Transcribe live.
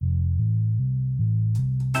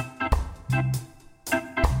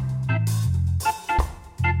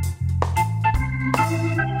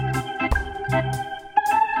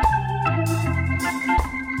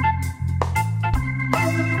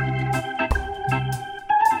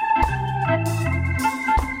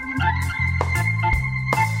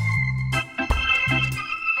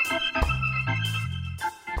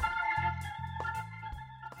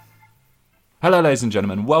Hello, ladies and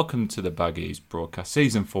gentlemen. Welcome to the Buggies broadcast,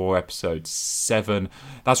 season 4, episode 7.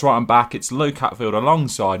 That's right, I'm back. It's Luke Hatfield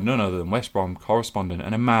alongside none other than West Brom correspondent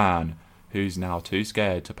and a man who's now too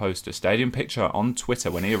scared to post a stadium picture on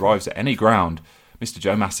Twitter when he arrives at any ground, Mr.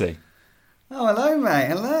 Joe Massey. Oh, hello, mate.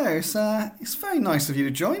 Hello. It's very nice of you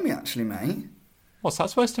to join me, actually, mate. What's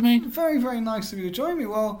that supposed to mean? Very, very nice of you to join me.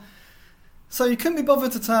 Well, so you couldn't be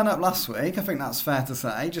bothered to turn up last week. I think that's fair to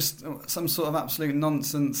say. Just some sort of absolute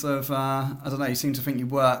nonsense of, I don't know, you seem to think you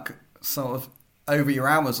work sort of over your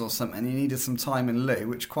hours or something. You needed some time in lieu,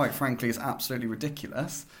 which quite frankly is absolutely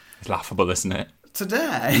ridiculous. It's laughable, isn't it?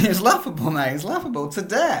 Today, it's laughable, mate. It's laughable.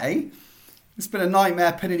 Today, it's been a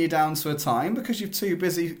nightmare pinning you down to a time because you're too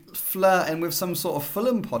busy flirting with some sort of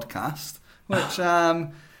Fulham podcast, which...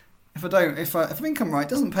 If I think I'm right,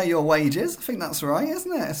 doesn't pay your wages. I think that's right, isn't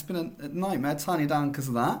it? It's been a nightmare tying you down because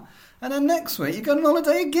of that. And then next week, you're going on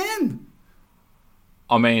holiday again.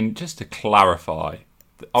 I mean, just to clarify,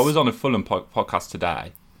 I was on a Fulham podcast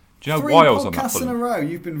today. Do you know why I was on that Fulham? 3 podcasts in a row,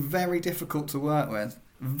 you've been very difficult to work with.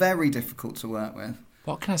 Very difficult to work with.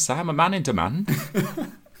 What can I say? I'm a man in demand.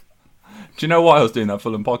 Do you know why I was doing that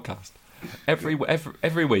Fulham podcast?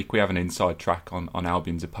 Every week we have an inside track on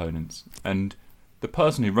Albion's opponents. And the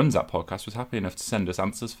person who runs that podcast was happy enough to send us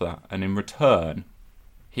answers for that. And in return,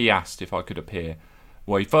 he asked if I could appear.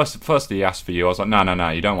 Well, firstly he asked for you. I was like, no,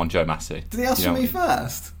 you don't want Joe Massey. Did he ask for me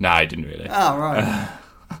first? No, he didn't really. Oh, right.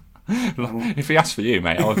 If he asked for you,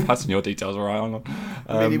 mate, I was passing your details right on.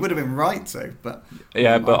 I mean, he would have been right to, but...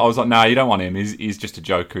 Yeah, but I was like, no, you don't want him. He's just a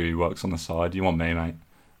joker who works on the side. You want me, mate.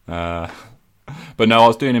 But no, I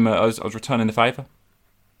was doing him. I was returning the favour.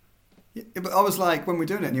 Yeah, but I was like, when we're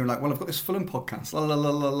doing it, and you were like, well, I've got this Fulham podcast,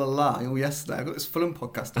 all yesterday, I've got this Fulham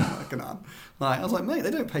podcast I'm working on. I was like, mate,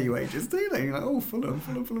 they don't pay you wages, do they? You're like, oh, Fulham.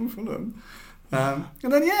 And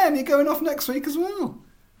then, and you're going off next week as well.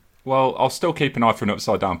 Well, I'll still keep an eye for an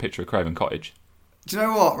upside-down picture of Craven Cottage. Do you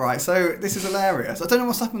know what, right? So, this is hilarious. I don't know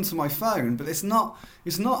what's happened to my phone, but it's not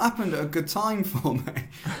happened at a good time for me.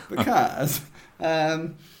 Because...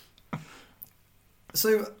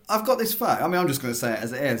 So I've got this phone. I mean, I'm just going to say it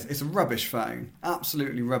as it is. It's a rubbish phone.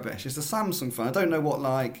 Absolutely rubbish. It's a Samsung phone. I don't know what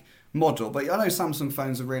model, but I know Samsung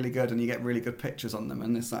phones are really good and you get really good pictures on them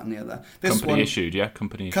and this, that and the other. Company issued, yeah?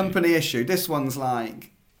 Company issued. This one's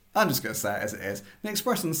like, I'm just going to say it as it is. The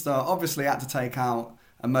Express and Star obviously had to take out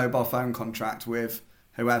a mobile phone contract with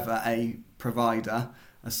whoever, a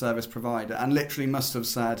service provider, and literally must have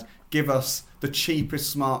said, give us the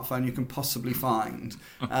cheapest smartphone you can possibly find.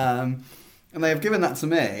 And they have given that to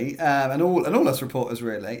me, and all us reporters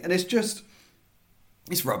really, and it's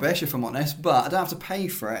rubbish if I'm honest, but I don't have to pay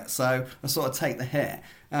for it, so I sort of take the hit.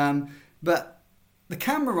 But the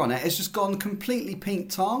camera on it has just gone completely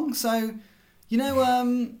pink tong. So you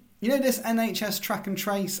know this NHS Track and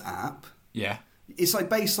Trace app. Yeah. It's like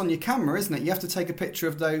based on your camera, isn't it? You have to take a picture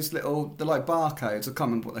of they're like barcodes. I can't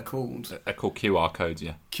remember what they're called. They're called QR codes,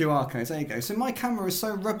 yeah. QR codes, there you go. So my camera is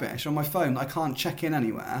so rubbish on my phone that I can't check in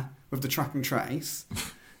anywhere with the Track and Trace,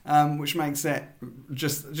 which makes it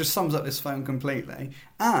just sums up this phone completely.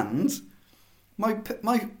 And my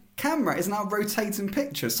camera is now rotating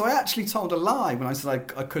pictures. So I actually told a lie when I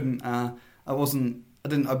said I couldn't. I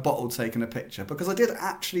bottled taking a picture because I did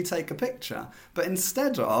actually take a picture, but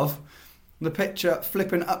instead of the picture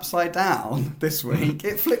flipping upside down this week,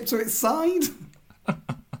 it flipped to its side. I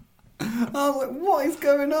was like, what is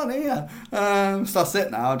going on here? So that's it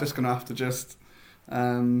now. I'm just going to have to just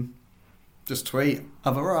tweet,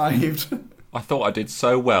 I've arrived. I thought I did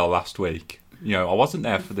so well last week. You know, I wasn't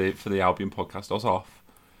there for the Albion podcast. I was off.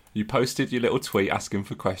 You posted your little tweet asking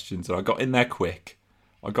for questions, and I got in there quick.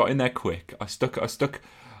 I stuck the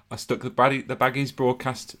Baggies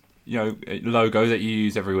broadcast, logo that you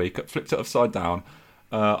use every week. Flipped it upside down.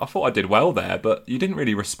 I thought I did well there, but you didn't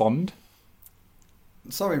really respond.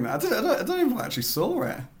 Sorry, man. I don't even actually saw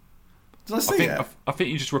it. Did I see it? I think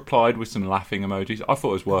you just replied with some laughing emojis. I thought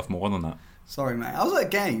it was worth more than that. Sorry, mate. I was at a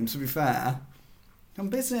game, to be fair. I'm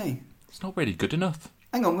busy. It's not really good enough.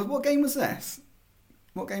 Hang on, what game was this?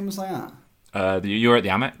 What game was I at? You were at the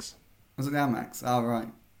Amex. Was it the Amex? Oh, right.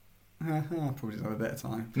 I probably did have a bit of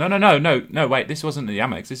time. No, wait, this wasn't the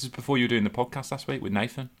Amex. This is before you were doing the podcast last week with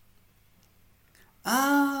Nathan.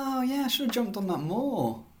 Oh, yeah, I should have jumped on that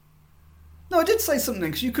more. No, I did say something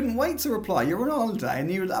because you couldn't wait to reply. You were on holiday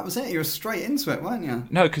and that was it. You were straight into it, weren't you?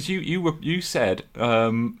 No, because you said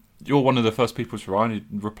you're one of the first people to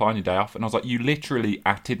reply on your day off, and I was like, you literally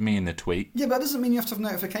atted me in the tweet. Yeah, but that doesn't mean you have to have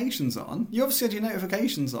notifications on. You obviously had your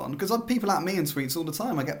notifications on because people at me in tweets all the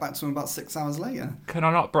time. I get back to them about 6 hours later. Can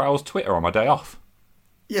I not browse Twitter on my day off?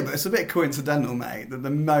 Yeah, but it's a bit coincidental, mate, that the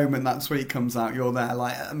moment that tweet comes out, you're there.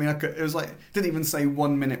 Like, I mean, it was like, didn't even say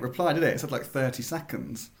 1 minute reply, did it? It said like 30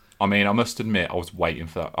 seconds. I mean, I must admit, I was waiting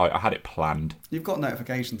for that. I had it planned. You've got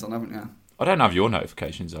notifications on, haven't you? I don't have your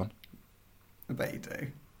notifications on. I bet you do.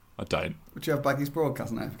 I don't. Would you have Baggy's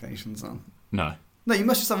broadcast notifications on? No. No, you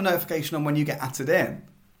must just have a notification on when you get added in.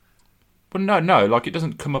 But no, like it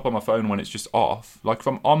doesn't come up on my phone when it's just off. Like if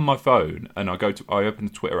I'm on my phone and I open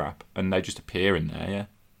the Twitter app and they just appear in there, yeah.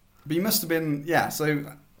 But you must have been, yeah, so,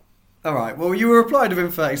 alright, well you were replied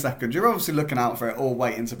within 30 seconds. You're obviously looking out for it or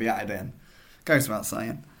waiting to be added in. Goes without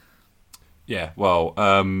saying. Yeah, well,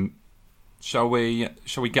 shall we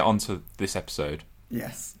get on to this episode?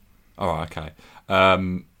 Yes. Alright, okay.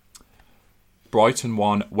 Brighton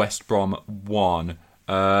 1, West Brom 1.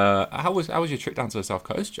 How was your trip down to the South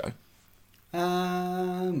Coast, Joe?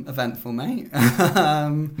 Eventful, mate.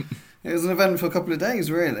 It was an eventful couple of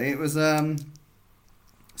days, really. It was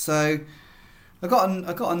so I got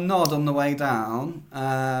a nod on the way down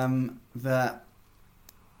that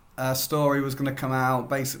a story was going to come out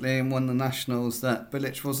basically in one of the nationals that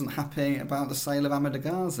Bilic wasn't happy about the sale of Ahmed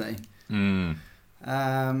Aghazi.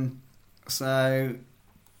 So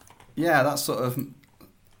yeah, that sort of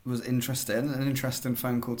was interesting, an interesting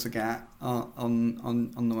phone call to get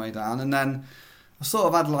on the way down. And then I sort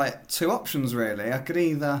of had like two options really. I could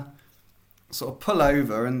either sort of pull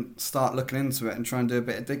over and start looking into it and try and do a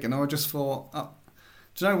bit of digging, or I just thought,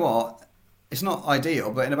 do you know what? It's not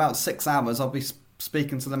ideal, but in about 6 hours I'll be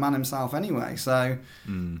speaking to the man himself anyway. So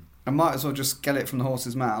I might as well just get it from the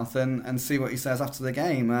horse's mouth and see what he says after the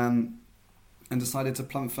game. And decided to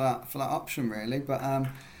plump for that option really. But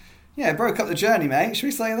yeah, it broke up the journey, mate. Should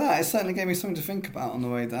we say that? It certainly gave me something to think about on the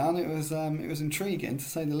way down. It was intriguing, to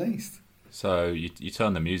say the least. So you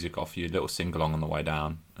turned the music off, you little sing-along on the way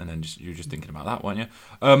down, and then you were just thinking about that, weren't you?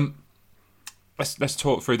 Let's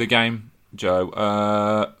talk through the game, Joe.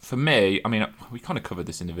 For me, I mean, we kind of covered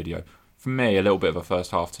this in the video. For me, a little bit of a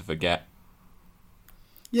first half to forget.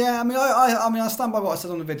 Yeah, I mean, I stand by what I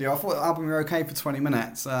said on the video. I thought the album were okay for 20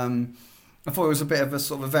 minutes. I thought it was a bit of a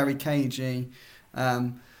sort of a very cagey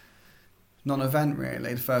non-event,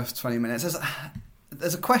 really, the first 20 minutes.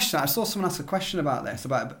 There's a question. I saw someone ask a question about this,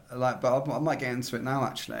 but I might get into it now,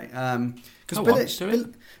 actually. Because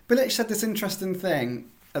Bilic said this interesting thing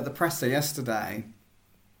at the presser yesterday.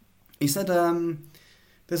 He said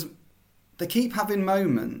they keep having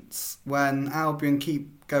moments when Albion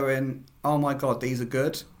keep going, oh my God, these are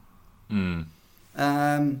good.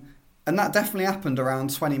 And that definitely happened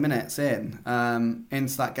around 20 minutes into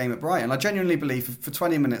that game at Brighton. I genuinely believe for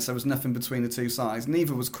 20 minutes there was nothing between the two sides.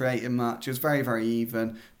 Neither was creating much. It was very, very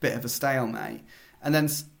even. Bit of a stalemate. And then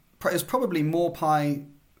it was probably Maupay.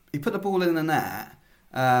 He put the ball in the net,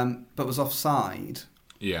 but was offside.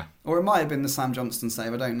 Yeah. Or it might have been the Sam Johnston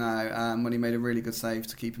save, I don't know, when he made a really good save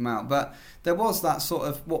to keep him out. But there was that sort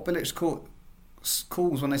of what Bilic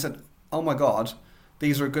calls when they said, oh my God,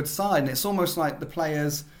 these are a good side. And it's almost like the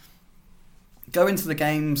players go into the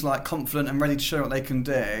games like confident and ready to show what they can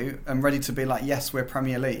do and ready to be like, yes, we're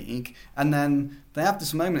Premier League. And then they have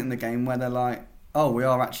this moment in the game where they're like, oh, we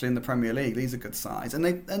are actually in the Premier League. These are good sides. And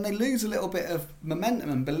they lose a little bit of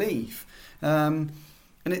momentum and belief. And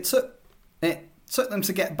it took them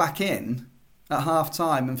to get back in at half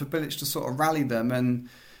time and for Bilic to sort of rally them. And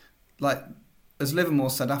like, as Livermore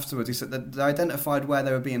said afterwards, he said that they identified where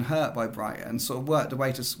they were being hurt by Brighton and sort of worked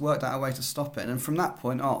out a way to stop it. And from that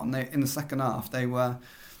point on, in the second half, they were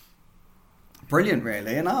brilliant,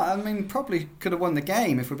 really. And I mean, probably could have won the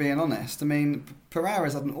game, if we're being honest. I mean,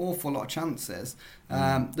 Pereira's had an awful lot of chances.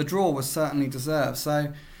 The draw was certainly deserved. So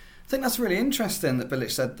I think that's really interesting that Bilic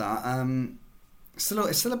said that.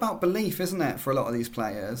 It's still about belief, isn't it, for a lot of these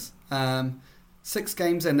players? 6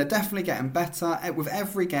 games in, they're definitely getting better. With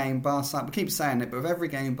every game, we keep saying it, but with every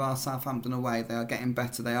game, bar Southampton away, they are getting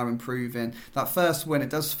better, they are improving. That first win, it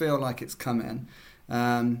does feel like it's coming.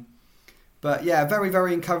 But yeah, very,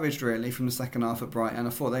 very encouraged, really, from the second half at Brighton. I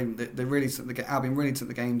thought they really Albion really took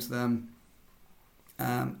the game to them.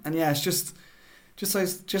 And yeah, it's just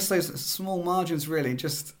those small margins, really,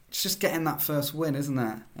 just getting that first win, isn't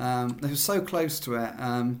it? They were so close to it.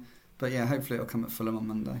 But yeah, hopefully it'll come at Fulham on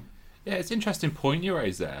Monday. Yeah, it's an interesting point you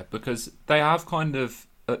raise there, because they have kind of,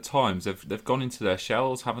 at times, they've gone into their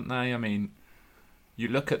shells, haven't they? I mean, you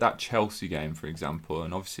look at that Chelsea game, for example,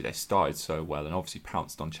 and obviously they started so well and obviously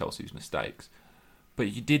pounced on Chelsea's mistakes.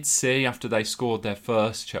 But you did see, after they scored their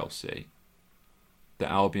first Chelsea, that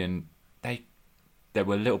Albion, they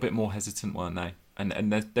were a little bit more hesitant, weren't they?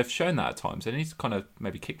 And they've shown that at times. They need to kind of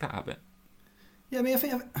maybe kick that habit. Yeah, I mean, I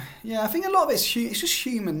think a lot of it's just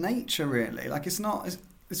human nature, really. Like, it's not...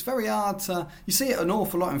 it's very hard to. You see it an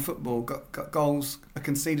awful lot in football. Goals are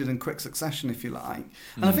conceded in quick succession, if you like.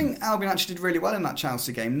 And I think Albion actually did really well in that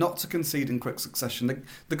Chelsea game, not to concede in quick succession.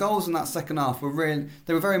 The goals in that second half were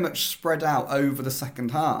very much spread out over the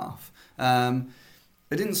second half.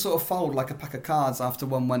 They didn't sort of fold like a pack of cards after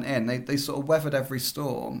one went in. They sort of weathered every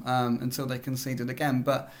storm until they conceded again.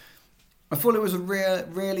 But I thought it was a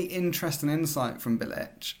really interesting insight from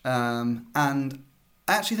Bilic. And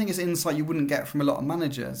I actually think it's insight you wouldn't get from a lot of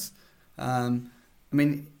managers. I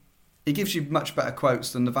mean, he gives you much better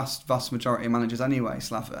quotes than the vast majority of managers anyway,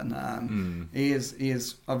 Slaven. He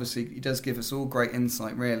is obviously, he does give us all great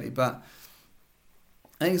insight, really. But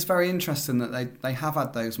I think it's very interesting that they have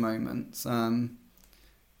had those moments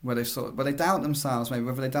where they doubt themselves, maybe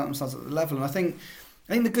whether they doubt themselves at the level. And I think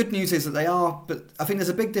the good news is that they are, but I think there's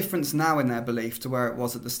a big difference now in their belief to where it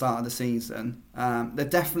was at the start of the season. They're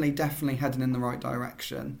definitely heading in the right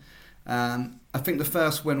direction. I think the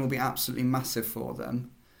first win will be absolutely massive for them.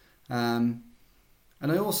 And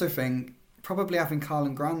I also think probably having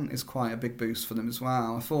Karlan Grant is quite a big boost for them as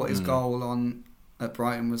well. I thought his goal at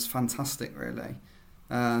Brighton was fantastic, really.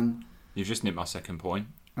 You've just nipped my second point.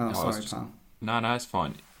 Oh, sorry, pal. No, it's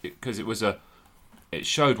fine. Because it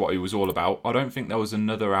showed what he was all about. I don't think there was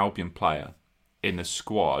another Albion player in the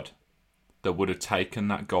squad that would have taken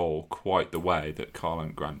that goal quite the way that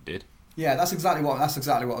Karlan Grant did. Yeah, that's exactly what I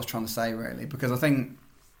was trying to say, really. Because I think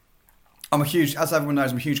as everyone knows,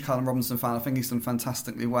 I'm a huge Callum Robinson fan. I think he's done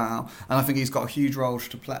fantastically well, and I think he's got a huge role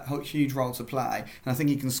to play. And I think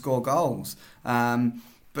he can score goals.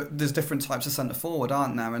 But there's different types of centre forward,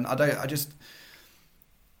 aren't there? And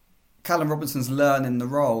Callum Robinson's learning the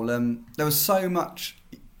role. There was so much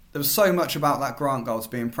about that Grant goal to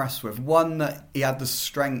be impressed with. One, that he had the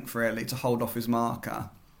strength really to hold off his marker,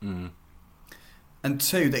 and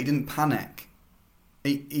two, that he didn't panic.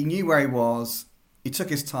 He knew where he was. He took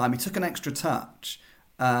his time. He took an extra touch,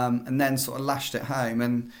 and then sort of lashed it home.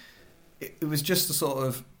 And it was just a sort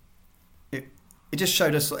of. It just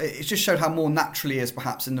showed us. It just showed how more naturally he is,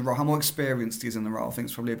 perhaps, in the role. How more experienced he is in the role. I think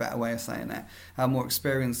it's probably a better way of saying it. How more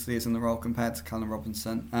experienced he is in the role compared to Callum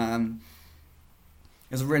Robinson.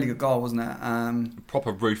 It was a really good goal, wasn't it?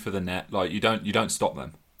 Proper roof of the net. Like you don't stop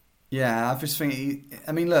them. Yeah, I just think.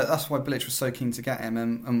 Look, that's why Bilic was so keen to get him,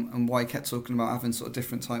 and why he kept talking about having sort of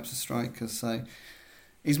different types of strikers. So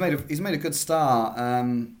he's made a good start.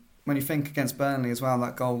 When you think against Burnley as well,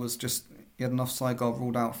 that goal was just, he had an offside goal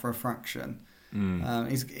ruled out for a fraction.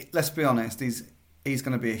 Let's be honest, he's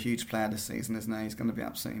going to be a huge player this season, isn't he? He's going to be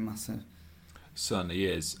absolutely massive. Certainly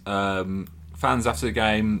is. Fans after the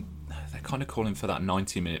game, they're kind of calling for that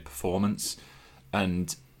 90-minute performance,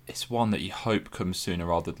 and it's one that you hope comes sooner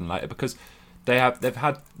rather than later, because they've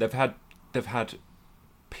had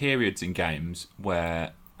periods in games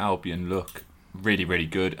where Albion look really, really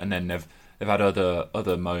good, and then they've had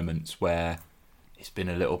other moments where it's been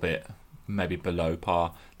a little bit maybe below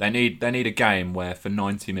par. They need a game where for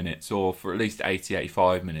 90 minutes or for at least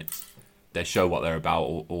 80-85 minutes they show what they're about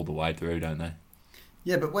all the way through, don't they?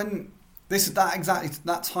 Yeah, but when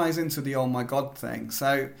that ties into the oh my god thing.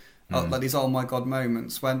 So like these oh my god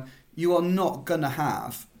moments when you are not gonna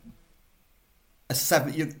have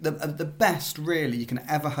the best really you can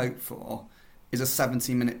ever hope for is a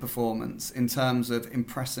 70-minute performance in terms of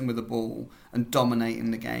impressing with the ball and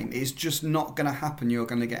dominating the game. It's just not going to happen. You're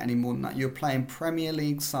going to get any more than that. You're playing Premier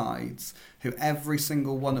League sides who every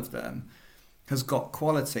single one of them has got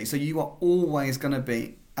quality. So you are always going to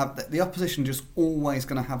be... the opposition just always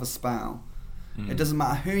going to have a spell. It doesn't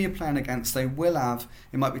matter who you're playing against. They will have...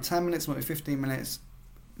 It might be 10 minutes, it might be 15 minutes,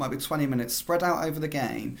 it might be 20 minutes, spread out over the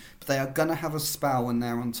game, but they are going to have a spell when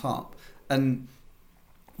they're on top. And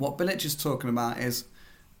what Bilic is talking about is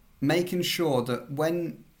making sure that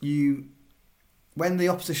when the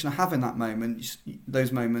opposition are having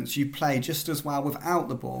those moments, you play just as well without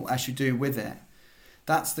the ball as you do with it.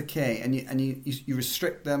 That's the key, and you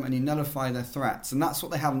restrict them and you nullify their threats, and that's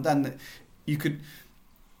what they haven't done. That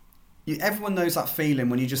everyone knows that feeling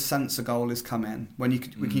when you just sense a goal is coming, when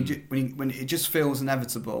it just feels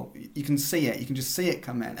inevitable. You can see it, you can just see it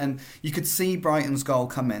come in, and you could see Brighton's goal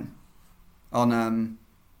come in on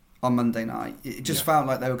Monday night. It just felt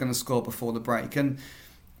like they were going to score before the break. And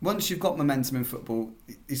once you've got momentum in football,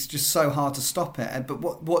 it's just so hard to stop it. But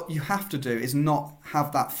what you have to do is not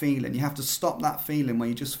have that feeling. You have to stop that feeling where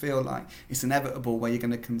you just feel like it's inevitable, where you're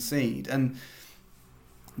going to concede. And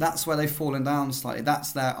that's where they've fallen down slightly.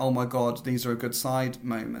 That's their, oh my God, these are a good side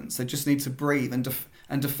moments. They just need to breathe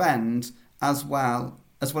and defend as well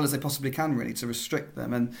as they possibly can, really, to restrict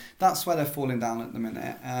them. And that's where they're falling down at the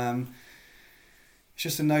minute. It's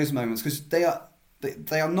just in those moments, because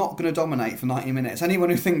they are not going to dominate for 90 minutes. Anyone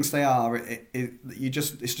who thinks they are,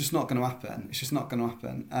 it's just not going to happen. It's just not going to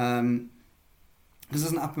happen. This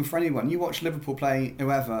doesn't happen for anyone. You watch Liverpool play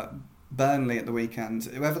whoever, Burnley at the weekend,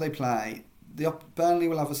 whoever they play, Burnley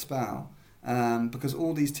will have a spell because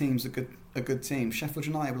all these teams are good teams. Sheffield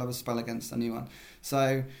United will have a spell against anyone.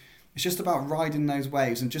 So it's just about riding those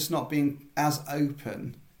waves and just not being as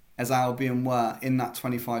open as Albion were in that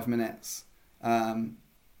 25 minutes, in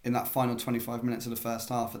that final 25 minutes of the first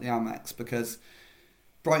half at the Amex, because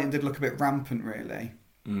Brighton did look a bit rampant, really.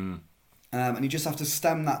 And you just have to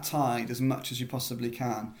stem that tide as much as you possibly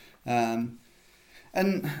can. And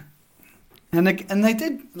they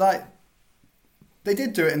did, like, they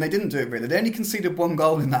did do it and they didn't do it really. They only conceded one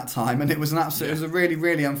goal in that time, and it was it was a really,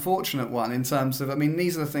 really unfortunate one in terms of, I mean,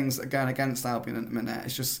 these are the things that are going against Albion at the minute.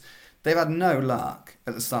 It's just, they've had no luck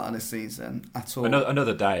at the start of this season at all.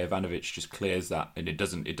 Another day, Ivanovic just clears that, and it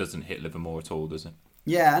doesn't hit Livermore at all, does it?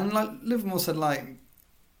 Yeah, and like Livermore said, like,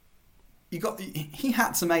 he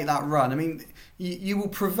had to make that run. I mean, you will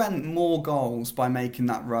prevent more goals by making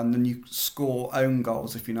that run than you score own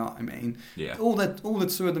goals, if you know what I mean. Yeah. All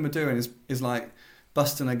the two of them are doing is like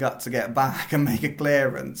busting a gut to get back and make a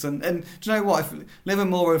clearance. And do you know what? If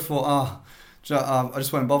Livermore had thought, I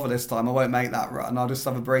just won't bother this time, I won't make that run, I'll just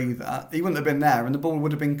have a breather, he wouldn't have been there and the ball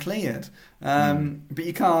would have been cleared. But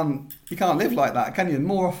you can't live like that, can you?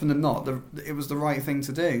 More often than not, it was the right thing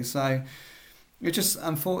to do. So it's just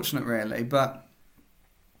unfortunate, really. But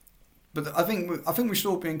I think we should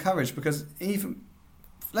all be encouraged, because I think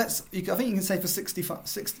you can say for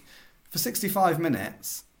 65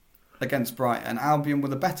 minutes against Brighton, Albion were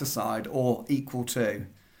the better side or equal to.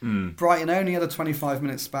 Brighton only had a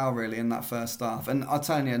 25-minute spell, really, in that first half. And I'll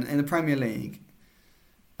tell you, in the Premier League,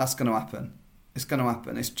 that's going to happen. It's going to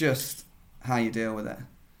happen. It's just how you deal with it.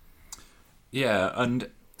 Yeah, and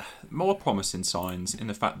more promising signs in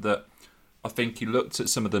the fact that I think you looked at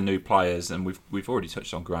some of the new players, and we've already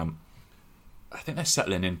touched on Grant. I think they're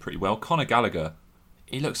settling in pretty well. Conor Gallagher,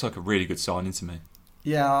 he looks like a really good signing to me.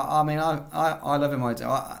 Yeah, I mean, I love him.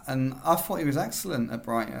 And I thought he was excellent at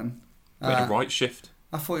Brighton. Bit of right shift.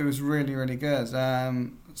 I thought he was really, really good.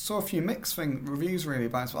 Saw a few mixed reviews really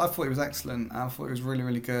about it, but I thought he was excellent. I thought he was really,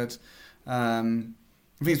 really good. I think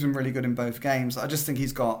he's been really good in both games. I just think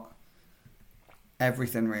he's got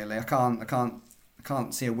everything, really. I can't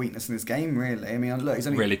see a weakness in his game, really. I mean, look, he's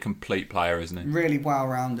only really complete player, isn't he? Really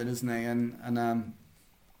well-rounded, isn't he? And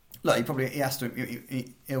look, he'll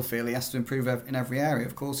feel he has to improve in every area.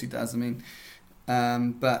 Of course he does. I mean,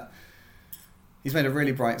 but he's made a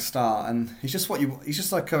really bright start, and he's just like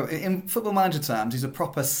in Football Manager terms, he's a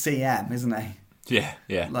proper CM, isn't he? Yeah,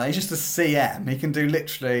 yeah. Like, he's just a CM. He can do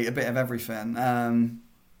literally a bit of everything. I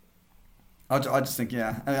just think,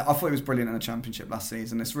 yeah. I thought he was brilliant in the Championship last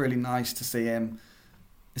season. It's really nice to see him.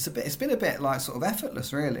 It's been a bit like sort of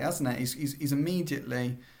effortless, really, hasn't it? He's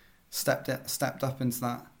immediately stepped up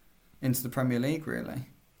into the Premier League, really.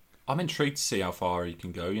 I'm intrigued to see how far he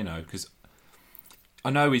can go, because I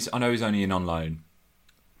know he's only in on loan,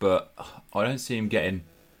 but I don't see him getting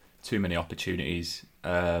too many opportunities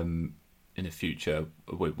in the future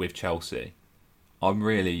with Chelsea. I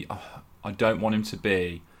don't want him to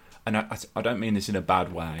be, and I don't mean this in a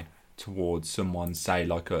bad way, towards someone, say,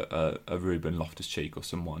 like a Ruben Loftus-Cheek or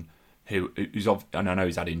someone who's and I know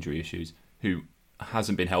he's had injury issues, who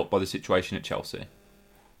hasn't been helped by the situation at Chelsea.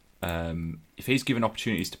 If he's given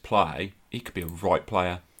opportunities to play, he could be a right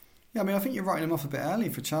player. Yeah, I mean, I think you're writing him off a bit early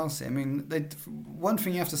for Chelsea. I mean, one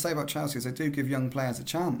thing you have to say about Chelsea is they do give young players a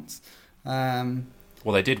chance. Well,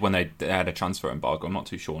 they did when they had a transfer embargo. I'm not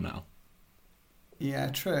too sure now. Yeah,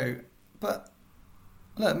 true. But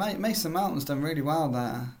look, Mason Mount's done really well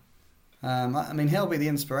there. I mean, he'll be the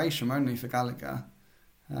inspiration, won't he, for Gallagher?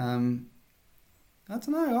 I don't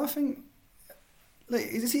know. I think... Look,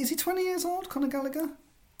 is he 20 years old, Conor Gallagher?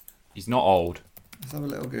 He's not old. Let's have a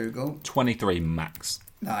little Google. 23 max.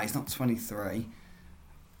 No, he's not 23.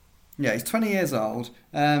 Yeah, he's 20 years old.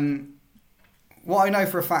 What I know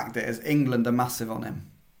for a fact is England are massive on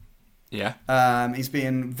him. Yeah. He's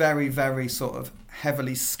being very, very sort of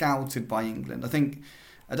heavily scouted by England. I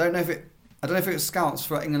don't know if it was scouts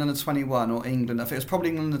for England under 21 or England. I think it was probably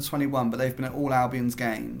England under 21, but they've been at all Albion's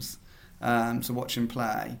games to watch him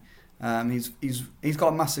play. He's got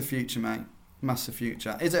a massive future, mate. Massive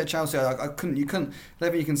future. Is it at Chelsea? You couldn't.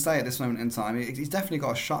 Whatever you can say at this moment in time, he's definitely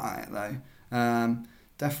got a shot at it, though.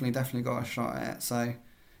 Definitely got a shot at it. So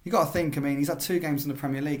you got to think. I mean, he's had 2 games in the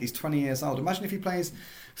Premier League. He's 20 years old. Imagine if he plays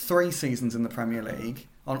 3 seasons in the Premier League.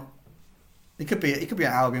 He could be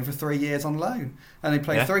at Albion for 3 years on loan, and he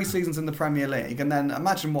played 3 seasons in the Premier League. And then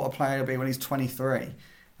imagine what a player will be when he's 23.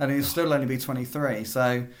 and he'll still only be 23.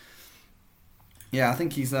 So, yeah, I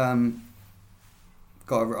think he's got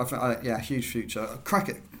a huge future.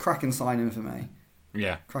 Cracking signing for me.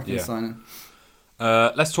 Yeah, cracking signing.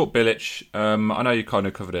 Let's talk Bilic. I know you kind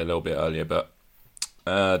of covered it a little bit earlier, but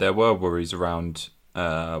there were worries around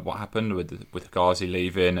what happened with Ghazi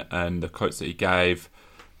leaving and the quotes that he gave.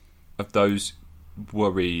 Have those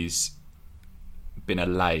worries been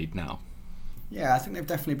allayed now? Yeah, I think they've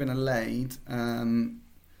definitely been allayed.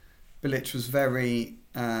 Bilic was very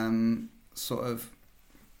sort of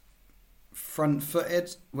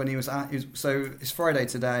front-footed when he was so it's Friday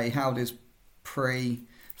today. He held his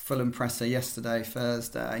pre-Fulham presser yesterday,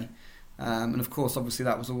 Thursday, and of course, obviously,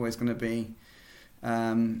 that was always going to be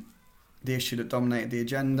the issue that dominated the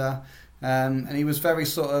agenda. And he was very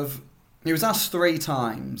he was asked 3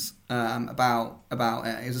 times about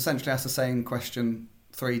it. He was essentially asked the same question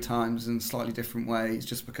 3 times in slightly different ways,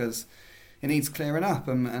 just because it needs clearing up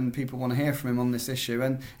and people want to hear from him on this issue.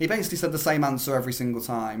 And he basically said the same answer every single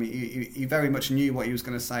time. He very much knew what he was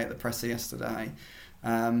going to say at the presser yesterday.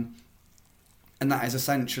 And that is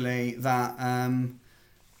essentially that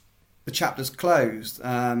the chapter's closed.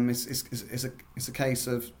 It's a case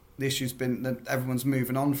of the issue's been that everyone's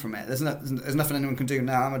moving on from it. There's nothing anyone can do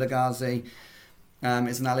now. Ahmed Ghazi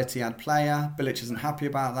is an Al Ittihad player. Bilic isn't happy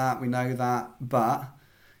about that. We know that, but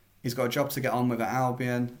he's got a job to get on with at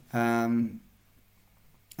Albion, and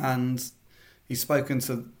he's spoken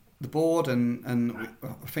to the board and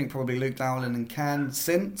I think probably Luke Dowling and Ken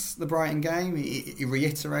since the Brighton game. He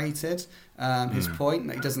reiterated his point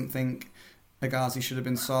that he doesn't think Ghazi should have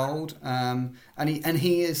been sold, and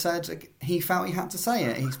he said he felt he had to say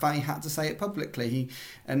it. He felt he had to say it publicly.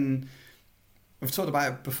 And we've talked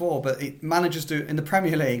about it before, but managers do in the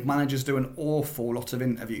Premier League. Managers do an awful lot of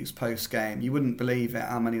interviews post game. You wouldn't believe it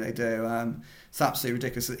how many they do. It's absolutely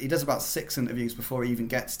ridiculous. He does about 6 interviews before he even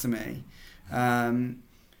gets to me,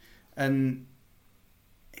 and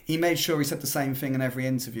he made sure he said the same thing in every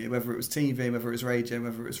interview, whether it was TV, whether it was radio,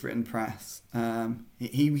 whether it was written press.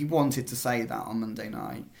 He wanted to say that on Monday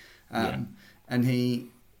night. And he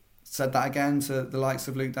said that again to the likes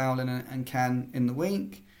of Luke Dowling and Ken in the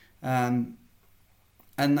week. And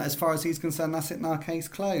as far as he's concerned, that's it now, case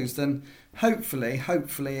closed. And hopefully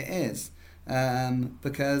it is.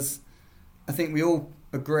 Because I think we all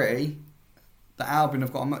agree that Albion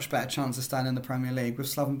have got a much better chance of staying in the Premier League with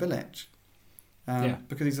Slaven Bilic.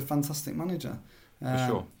 Because he's a fantastic manager. For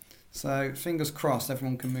sure. So fingers crossed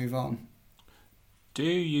everyone can move on. Do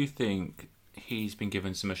you think he's been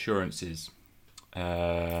given some assurances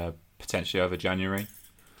potentially over January?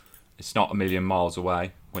 It's not a million miles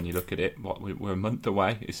away when you look at it. We're a month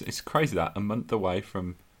away. It's crazy that a month away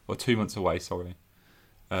or 2 months away, sorry,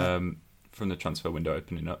 from the transfer window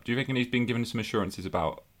opening up. Do you reckon he's been given some assurances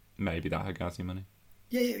about maybe that Hegazi money?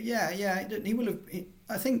 Yeah. He will have.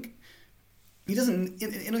 I think he doesn't.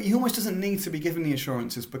 He almost doesn't need to be given the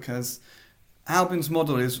assurances because Albion's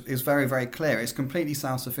model is very, very clear. It's completely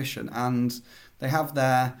self-sufficient, and they have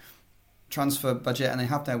their transfer budget and they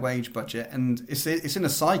have their wage budget, and it's in a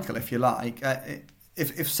cycle, if you like.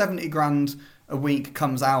 If 70 grand a week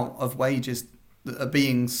comes out of wages that are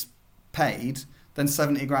being paid, then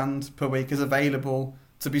 70 grand per week is available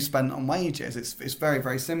to be spent on wages. It's very,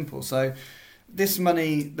 very simple. So this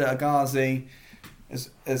money that Hegazi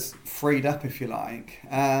has freed up, if you like,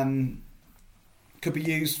 could be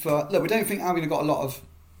used for. Look, we don't think Albion have got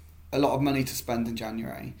a lot of money to spend in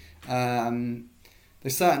January. They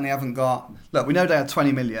certainly haven't got. Look, we know they had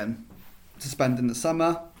 20 million to spend in the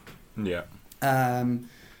summer. Yeah.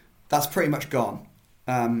 That's pretty much gone.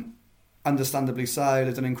 Understandably so.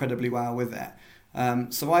 They've done incredibly well with it.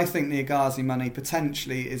 So I think the Hegazi money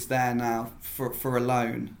potentially is there now for a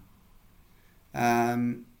loan.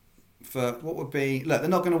 For what would be, look, they're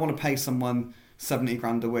not going to want to pay someone 70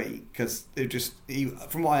 grand a week because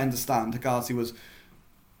from what I understand, Hegazi was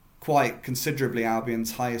quite considerably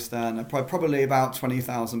Albion's highest earner, probably about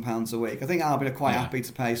 £20,000 a week. I think Albion are quite happy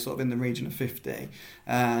to pay sort of in the region of 50.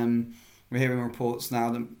 We're hearing reports now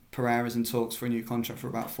that Pereira's in talks for a new contract for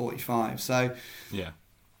about 45. So yeah,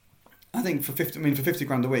 I think for 50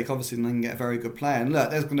 grand a week, obviously they can get a very good player. And look,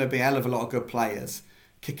 there's going to be a hell of a lot of good players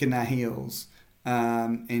kicking their heels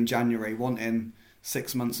in January, wanting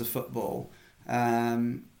 6 months of football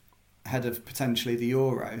ahead of potentially the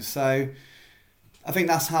Euros. So I think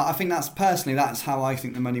that's how I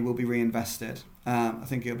think the money will be reinvested. I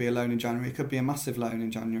think it'll be a loan in January. It could be a massive loan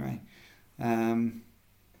in January.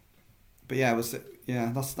 But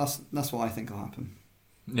that's what I think will happen.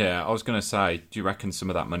 Yeah, I was going to say, do you reckon some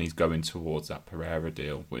of that money's going towards that Pereira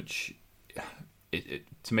deal? Which,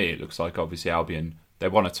 to me, it looks like obviously Albion they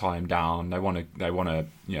want to tie him down. They want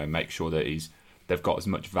to make sure that they've got as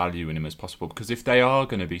much value in him as possible, because if they are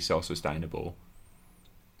going to be self-sustainable,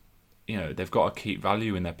 they've got to keep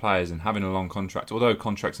value in their players, and having a long contract. Although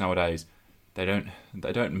contracts nowadays, they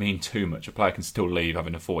don't mean too much. A player can still leave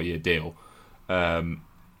having a 4-year deal,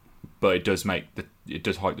 but it does hike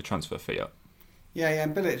the transfer fee up. Yeah,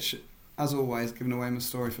 and Bilic, as always, giving away my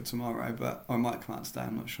story for tomorrow, or it might come out today.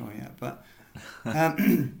 I'm not sure yet, but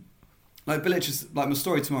like Bilic is like my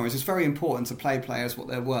story tomorrow. It's very important to play players what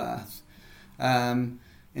they're worth.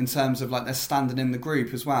 In terms of like their standing in the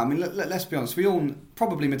group as well. I mean, let's be honest. We all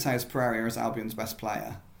probably Matheus Pereira is Albion's best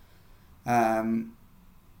player.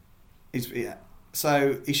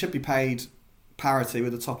 So he should be paid parity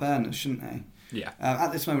with the top earners, shouldn't he? Yeah.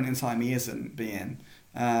 At this moment in time, he isn't being.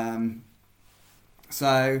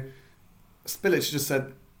 So Bilic just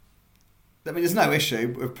said. I mean, there's no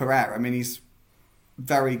issue with Pereira. I mean, he's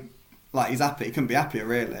he's happy. He couldn't be happier,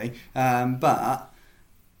 really. But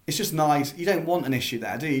it's just nice. You don't want an issue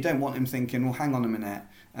there, do you? You don't want him thinking, well, hang on a minute.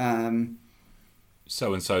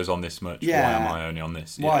 So-and-so's on this much. Yeah. Why am I only on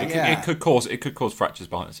this? Why, It could cause fractures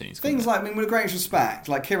behind the scenes. Things like, I mean, with greatest respect,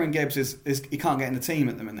 like Kieran Gibbs is he can't get in the team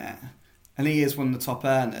at the minute. And he is one of the top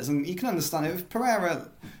earners. And you can understand it. If Pereira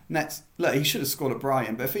he should have scored at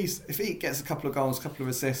Brighton, but if he gets a couple of goals, a couple of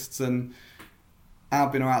assists, and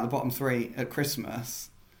Albion are out of the bottom 3 at Christmas,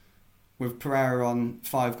 with Pereira on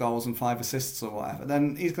 5 goals and 5 assists or whatever,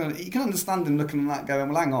 then you can understand him looking at that going,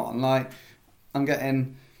 well, hang on, like, I'm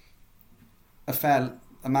getting a fair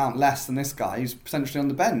amount less than this guy who's potentially on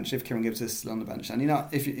the bench if Kieran Gibbs is still on the bench. And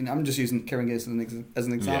I'm just using Kieran Gibbs as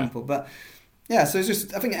an example, but yeah, so it's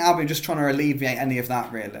just, I think Albion just trying to alleviate any of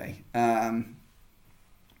that, really. And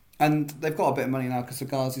they've got a bit of money now because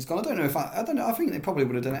Fugazi's gone. I don't know. I think they probably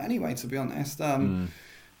would have done it anyway, to be honest.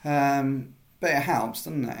 But it helps,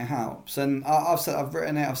 doesn't it? It helps. And I've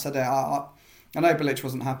written it, I've said it. I know Bilic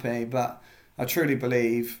wasn't happy, but I truly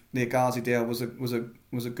believe the Fugazi deal was a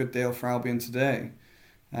good deal for Albion to do.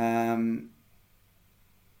 I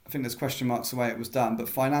think there's question marks the way it was done, but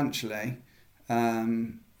financially, I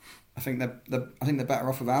think they're better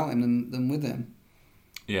off without him than with him.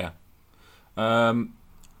 Yeah.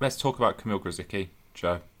 Let's talk about Kamil Grosicki,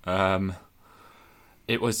 Joe. I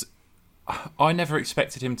never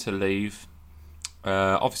expected him to leave.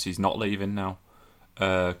 Obviously, he's not leaving now,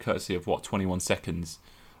 courtesy of 21 seconds.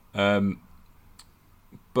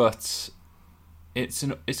 But it's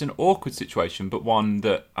an awkward situation, but one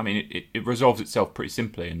that, I mean, it resolves itself pretty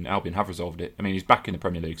simply, and Albion have resolved it. I mean, he's back in the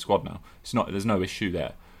Premier League squad now. There's no issue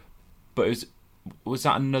there. But was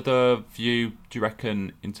that another view, do you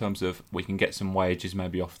reckon, in terms of we can get some wages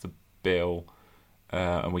maybe off the bill,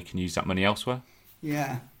 and we can use that money elsewhere?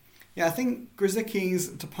 Yeah, I think Grosicki's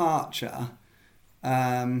departure,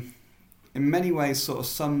 in many ways, sort of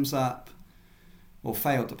sums up, or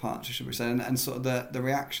failed departure, should we say, and sort of the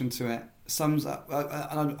reaction to it sums up.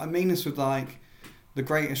 And I mean this with like the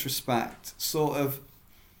greatest respect. Sort of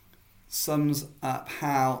sums up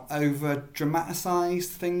how over dramatised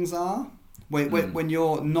things are when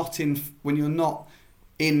you're not in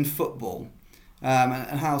football,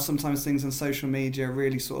 and how sometimes things on social media are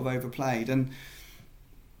really sort of overplayed. And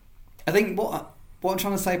I think what I'm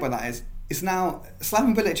trying to say by that is, it's now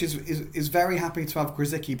Slaven Bilic is very happy to have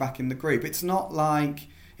Grosicki back in the group. It's not like,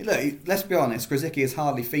 look, let's be honest, Grosicki has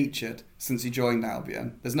hardly featured since he joined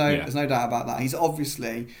Albion. There's no doubt about that. He's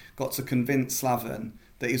obviously got to convince Slaven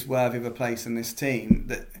that he's worthy of a place in this team.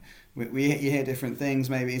 That you hear different things.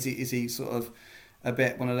 Maybe is he sort of a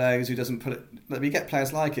bit one of those who doesn't put it. But you get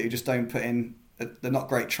players like it who just don't put in. They're not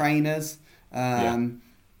great trainers. And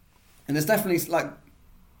there's definitely like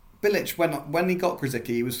Bilic, when he got Grosicki,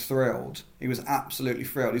 he was thrilled. He was absolutely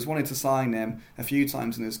thrilled. He's wanted to sign him a few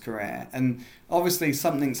times in his career, and obviously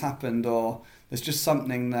something's happened, or there's just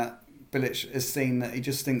something that Bilic has seen that he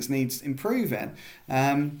just thinks needs improving.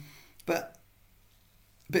 But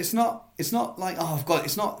it's not like,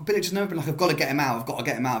 it's not, Bilic has never been like, I've got to get him out.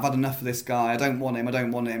 I've had enough of this guy. I don't want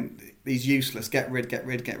him. He's useless. Get rid.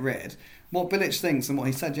 What Bilic thinks, and what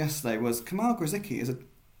he said yesterday, was Kamil Grosicki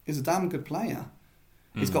is a damn good player.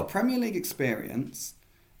 He's got Premier League experience.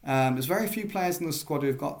 There's very few players in the squad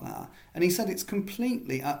who've got that. And he said it's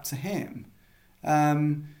completely up to him.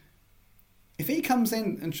 If he comes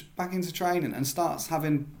in and back into training and starts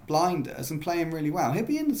having blinders and playing really well, he'll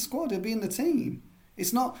be in the squad, he'll be in the team.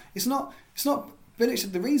 It's not Bilic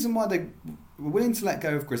said the reason why they were willing to let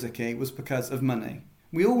go of Grosicki was because of money.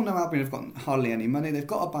 We all know Albion have got hardly any money. They've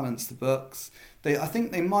got to balance the books. I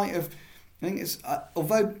think it's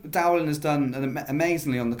although Dowling has done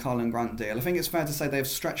amazingly on the Colin Grant deal, I think it's fair to say they've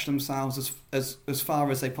stretched themselves as far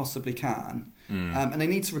as they possibly can. and they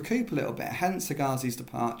need to recoup a little bit. Hence Hegazi's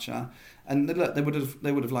departure. And look, they would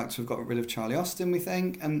have liked to have got rid of Charlie Austin, we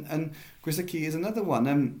think, and Grzycki is another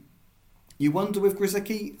one. You wonder with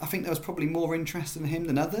Grzycki, I think there was probably more interest in him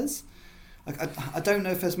than others. I don't know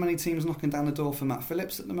if there's many teams knocking down the door for Matt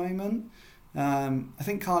Phillips at the moment. I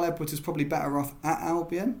think Carl Edwards is probably better off at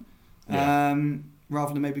Albion,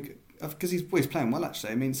 rather than maybe because he's playing well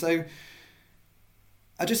actually. I mean, so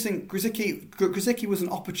I just think Grzycki was an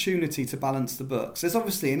opportunity to balance the books. There's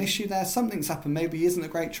obviously an issue there. Something's happened. Maybe he isn't a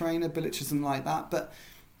great trainer. Bilic isn't like that, but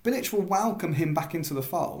Bilic will welcome him back into the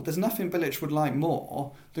fold. There's nothing Bilic would like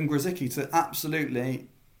more than Grzycki to absolutely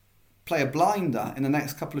play a blinder in the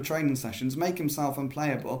next couple of training sessions, make himself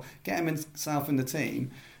unplayable, get himself in the team,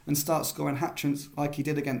 and start scoring hat-tricks like he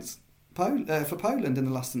did against for Poland in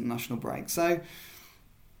the last international break. So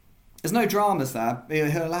there's no dramas there.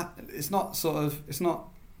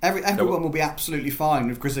 Everyone will be absolutely fine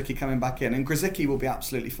with Grzycki coming back in, and Grzycki will be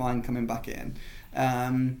absolutely fine coming back in.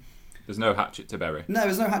 There's no hatchet to bury. No,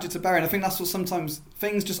 there's no hatchet to bury, and I think that's what sometimes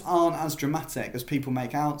things just aren't as dramatic as people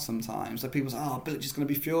make out sometimes. Like people say, Bilic is going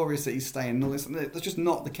to be furious that he's staying and all this. That's just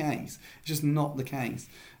not the case. It's just not the case.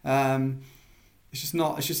 It's just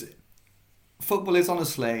not. It's just football is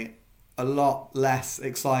honestly a lot less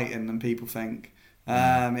exciting than people think.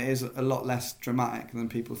 It is a lot less dramatic than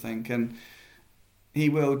people think, and he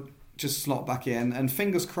will just slot back in. And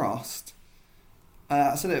fingers crossed.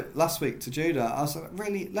 I said it last week to Judah. I was like,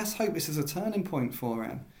 really, let's hope this is a turning point for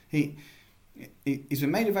him. He's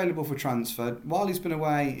been made available for transfer. While he's been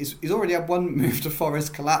away, he's already had one move to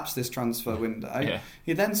Forest collapse this transfer window. Yeah.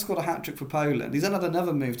 He then scored a hat-trick for Poland. He's then had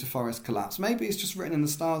another move to Forest collapse. Maybe it's just written in the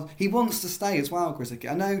stars. He wants to stay as well, Grzycki.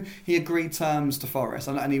 I know he agreed terms to Forest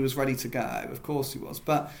and he was ready to go. Of course he was.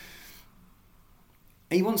 But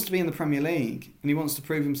he wants to be in the Premier League and he wants to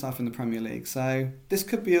prove himself in the Premier League. So this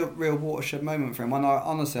could be a real watershed moment for him. And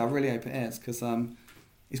honestly, I really hope it is because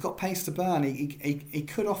he's got pace to burn. He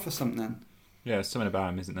could offer something. Yeah, there's something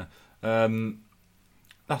about him, isn't there?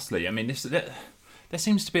 Lastly, I mean, there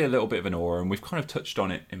seems to be a little bit of an aura, and we've kind of touched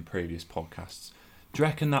on it in previous podcasts. Do you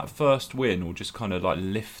reckon that first win will just kind of like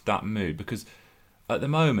lift that mood? Because at the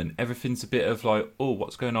moment, everything's a bit of like,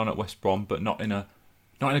 what's going on at West Brom, but not in a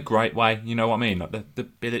great way. You know what I mean? Like the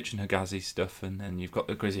Bilic and Hegazi stuff, and then you've got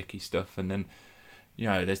the Grzycki stuff, and then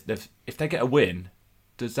if they get a win,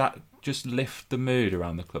 does that just lift the mood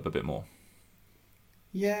around the club a bit more?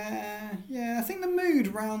 Yeah. I think the mood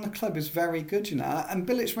around the club is very good, you know. And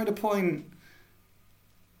Bilic made a point.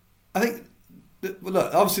 I think,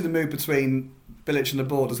 look, obviously the mood between Bilic and the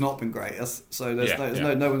board has not been great. So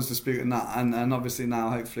no one's disputing that. And obviously now,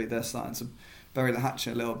 hopefully, they're starting to bury the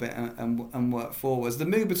hatchet a little bit and work forwards. The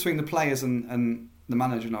mood between the players and the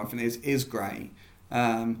manager and everything is great.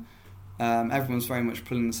 Everyone's very much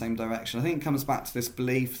pulling in the same direction. I think it comes back to this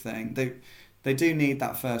belief thing. They do need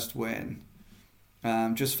that first win.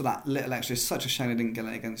 Just for that little extra. It's such a shame they didn't get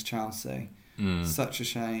it against Chelsea. Such a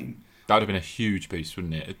shame. That would have been a huge boost,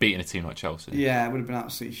 wouldn't it? Beating a team like Chelsea. Yeah, it would have been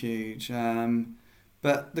absolutely huge.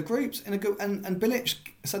 But the group's in a good... And Bilic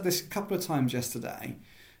said this a couple of times yesterday.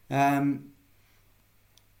 They're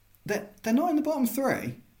not in the bottom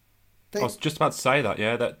three. I was just about to say that,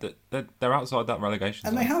 yeah. They're outside that relegation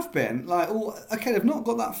and zone. They have been. They've not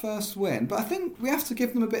got that first win. But I think we have to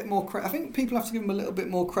give them a bit more credit. I think people have to give them a little bit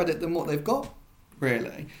more credit than what they've got.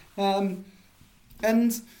 Really. And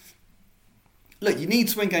look, you need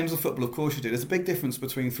to win games of football, of course you do. There's a big difference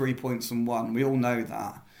between 3 points and 1. We all know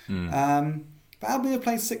that. But Albion have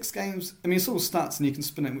played 6 games. I mean, it's all stats and you can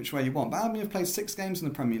spin it which way you want. But Albion have played 6 games in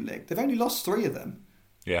the Premier League. They've only lost 3 of them.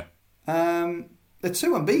 Yeah. They're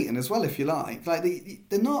 2 unbeaten as well, if you like. Like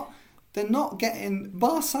they're not getting,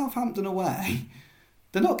 bar Southampton away,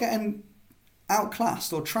 they're not getting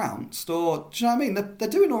outclassed or trounced or, do you know what I mean? They're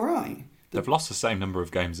doing all right. They've lost the same number of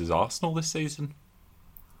games as Arsenal this season.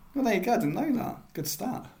 Well, there you go. I didn't know that. Good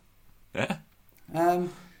start. Yeah.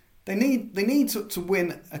 They need to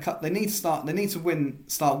win a cup. They need to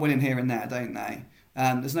start winning here and there, don't they?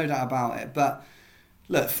 There's no doubt about it. But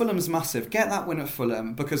look, Fulham's massive. Get that win at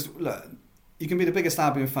Fulham because look, you can be the biggest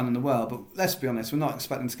Albion fan in the world, but let's be honest, we're not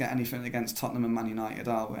expecting to get anything against Tottenham and Man United,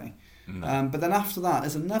 are we? No. But then after that,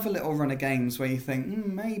 there's another little run of games where you think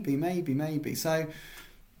maybe. So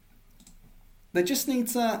they just need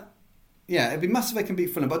to. Yeah, it'd be massive if they can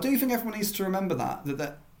beat Fulham. But I do think everyone needs to remember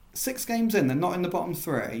that 6 games in, they're not in the bottom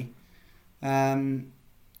 3. They're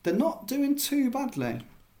not doing too badly.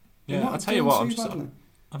 Yeah, I'll tell you what,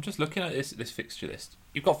 I'm just looking at this fixture list.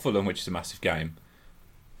 You've got Fulham, which is a massive game.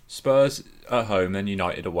 Spurs at home, then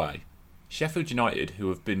United away. Sheffield United, who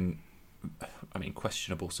have been,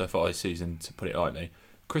 questionable so far this season, to put it lightly.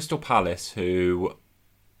 Crystal Palace, who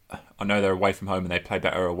I know they're away from home and they play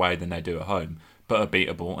better away than they do at home, but are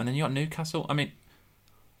beatable. And then you got Newcastle. I mean,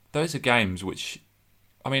 those are games which,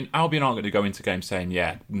 I mean, Albion aren't going to go into games saying,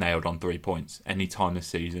 yeah, nailed on 3 points any time this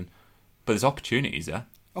season. But there's opportunities there.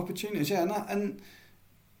 Opportunities, yeah. And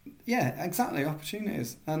yeah, exactly,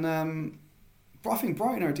 opportunities. And but I think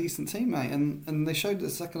Brighton are a decent team, mate. And they showed the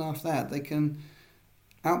second half there they can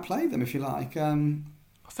outplay them, if you like. I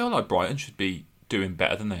feel like Brighton should be doing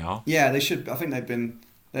better than they are. Yeah, they should. I think they have been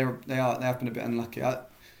a bit unlucky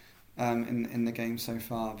in the game so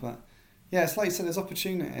far. But yeah, it's like you said, there's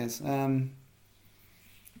opportunities.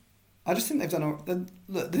 I just think they've done.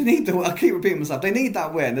 Look, they need the. I keep repeating myself. They need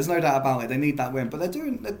that win. There's no doubt about it. They need that win. But they're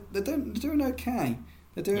doing okay.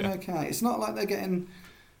 They're doing okay. It's not like they're getting.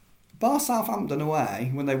 Bar Southampton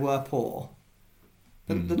away when they were poor.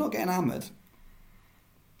 They're not getting hammered.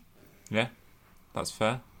 Yeah, that's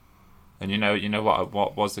fair. And you know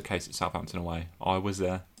what was the case at Southampton away? I was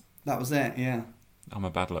there. That was it. Yeah. I'm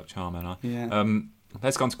a bad luck charm, ain't I? Yeah.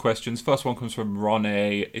 Let's go on to questions. First one comes from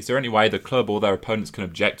Ronnie. Is there any way the club or their opponents can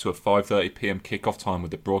object to a 5:30 p.m. kick-off time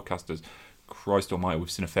with the broadcasters? Christ almighty,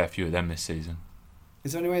 we've seen a fair few of them this season.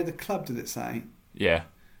 Is there any way the club did it say? Yeah.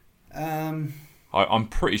 I'm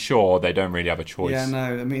pretty sure they don't really have a choice. Yeah,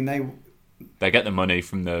 no. I mean, they get the money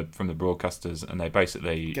from the broadcasters, and they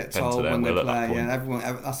basically get bend to told their when they will at that play. point.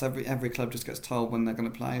 Yeah, every club just gets told when they're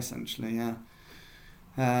going to play. Essentially, yeah.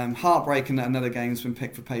 Heartbreaking that another game's been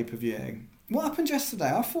picked for pay-per-view. What happened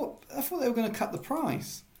yesterday? I thought they were going to cut the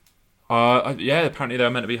price. Yeah, apparently they were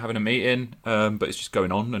meant to be having a meeting, but it's just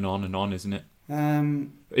going on and on and on, isn't it?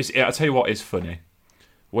 I'll tell you what is funny.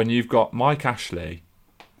 When you've got Mike Ashley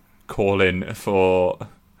calling for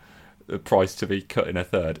the price to be cut in a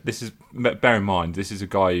third. Bear in mind, this is a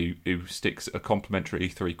guy who sticks a complimentary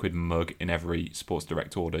 £3 mug in every Sports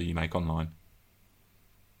Direct order you make online.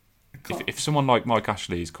 If someone like Mike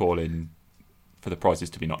Ashley is calling for the prices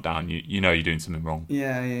to be knocked down, you know you're doing something wrong.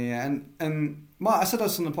 Yeah. And I said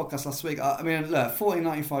this on the podcast last week. I mean, look,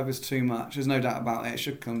 $14.95 is too much. There's no doubt about it. It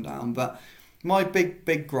should come down. But my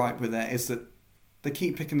big gripe with it is that they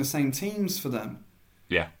keep picking the same teams for them.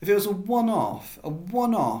 Yeah. If it was a one-off,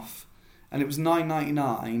 and it was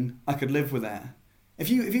 $9.99, I could live with it. If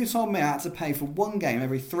you told me I had to pay for one game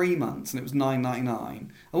every 3 months and it was $9.99,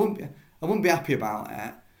 I wouldn't be happy about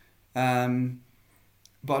it.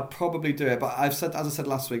 But I'd probably do it. But as I said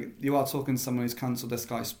last week, you are talking to someone who's cancelled their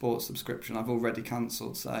Sky Sports subscription. I've already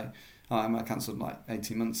cancelled, so I cancelled like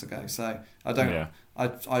 18 months ago. So I don't. Yeah.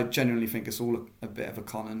 I genuinely think it's all a bit of a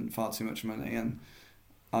con and far too much money, and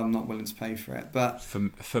I'm not willing to pay for it. But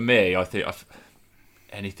for me, I think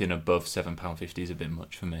anything above £7.50 is a bit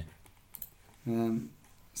much for me.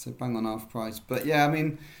 So bang on half price. But yeah, I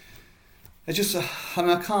mean, I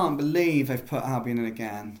can't believe they've put Albion in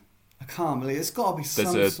again. I can't believe it's got to be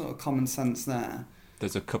some sort of common sense there.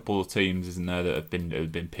 There's a couple of teams, isn't there, that have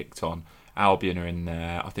been picked on. Albion are in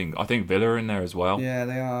there. I think Villa are in there as well. Yeah,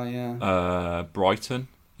 they are. Yeah. Brighton,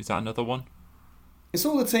 is that another one? It's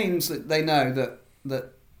all the teams that they know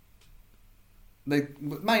that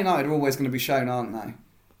Man United are always going to be shown, aren't they?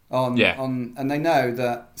 And they know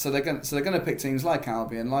that, so they're going to pick teams like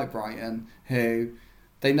Albion, like Brighton, who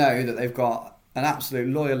they know that they've got an absolute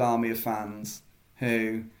loyal army of fans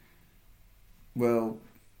who will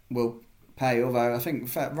pay. Although I think,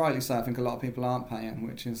 rightly so, I think a lot of people aren't paying,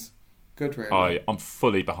 which is good, really. I'm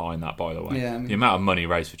fully behind that, by the way. Yeah, I mean, the amount of money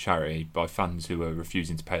raised for charity by fans who are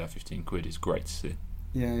refusing to pay that £15 is great to see.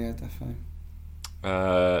 Yeah, definitely.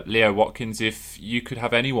 Leo Watkins, if you could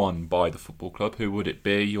have anyone buy the football club, who would it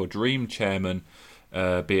be? Your dream chairman,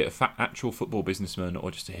 be it an actual football businessman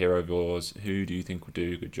or just a hero of yours, who do you think would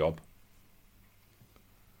do a good job?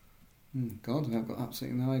 God, I've got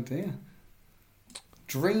absolutely no idea.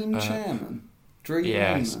 Dream chairman? Dream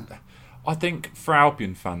owner? I think for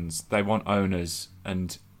Albion fans, they want owners,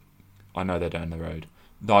 and I know they're down the road,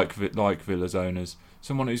 like Villa's owners,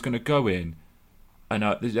 someone who's going to go in and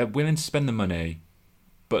they're willing to spend the money,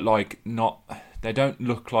 but they don't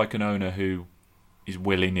look like an owner who is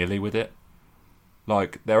willy-nilly with it.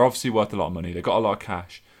 Like, they're obviously worth a lot of money, they've got a lot of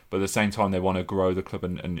cash, but at the same time they want to grow the club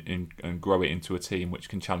and grow it into a team which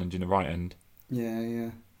can challenge in the right end.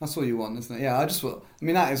 Yeah. That's all you want, isn't it? Yeah, that is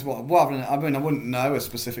what. Well, I wouldn't know a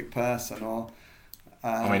specific person, or.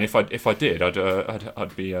 If I did,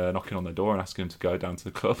 I'd be knocking on the door and asking him to go down to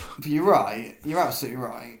the club. But you're right. You're absolutely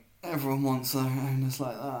right. Everyone wants owners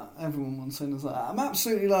like that. I'm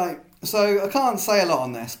absolutely so I can't say a lot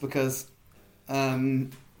on this because, I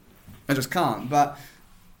just can't. But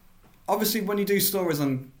obviously, when you do stories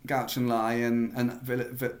on Gouch and Lie and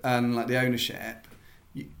like the ownership,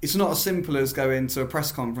 it's not as simple as going to a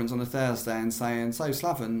press conference on a Thursday and saying, "So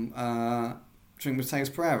Slaven, drink Mateus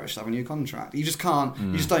Pereira should have a new contract." You just can't.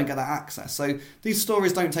 You just don't get that access. So these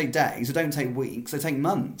stories don't take days. They don't take weeks. They take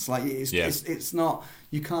months. Like it's not.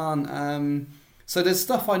 You can't. So there's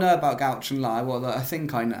stuff I know about Gouch and Lie. Well, that I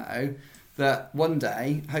think I know that one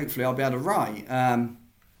day, hopefully, I'll be able to write.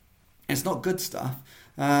 It's not good stuff.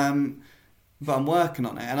 But I'm working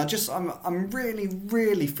on it, and I'm really,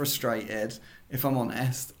 really frustrated, if I'm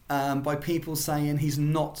honest, by people saying he's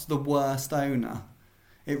not the worst owner.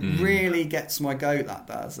 It really gets my goat, that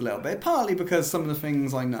does, a little bit. Partly because some of the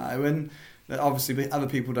things I know, and that obviously other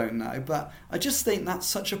people don't know, but I just think that's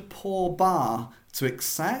such a poor bar to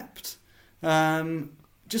accept.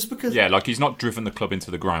 Just because... Yeah, like he's not driven the club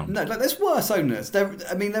into the ground. No, like there's worse owners. There are.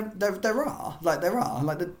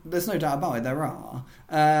 There's no doubt about it, there are.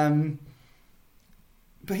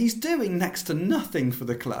 But he's doing next to nothing for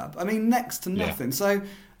the club. I mean, next to nothing. Yeah. So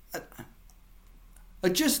I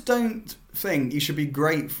just don't think you should be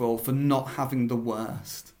grateful for not having the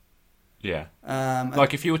worst. Yeah.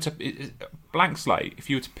 Like if you were to... Blank slate,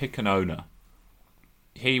 if you were to pick an owner,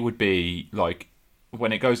 he would be like...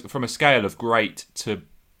 When it goes from a scale of great to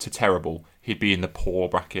terrible, he'd be in the poor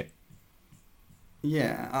bracket.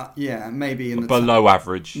 Yeah, maybe in the... Below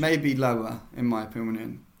average. Maybe lower, in my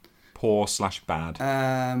opinion. Poor/bad.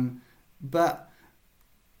 But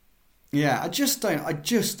yeah, I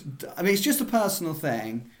mean, it's just a personal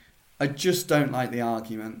thing. I just don't like the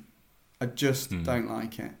argument. I just don't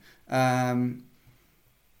like it. Partly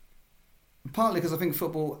because I think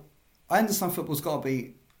I understand football's got to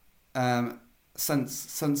be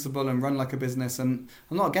sensible and run like a business, and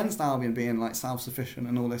I'm not against Albion being like self-sufficient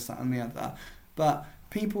and all this, that and the other, but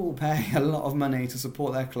people pay a lot of money to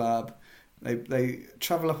support their club. They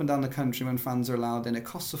travel up and down the country when fans are allowed in. It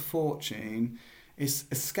costs a fortune. It's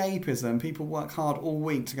escapism. People work hard all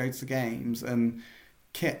week to go to the games and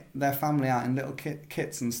kit their family out in little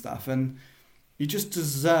kits and stuff. And you just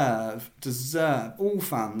deserve, all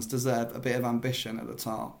fans deserve a bit of ambition at the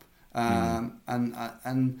top.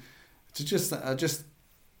 And to just, I just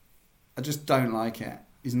don't like it.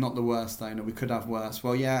 He's not the worst owner. We could have worse.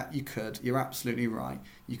 Well, yeah, you could. You're absolutely right.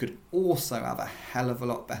 You could also have a hell of a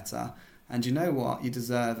lot better. And you know what? You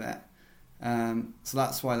deserve it. So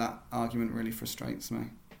that's why that argument really frustrates me.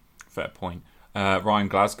 Fair point. Ryan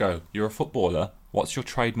Glasgow, you're a footballer. What's your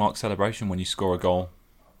trademark celebration when you score a goal?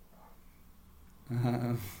 Do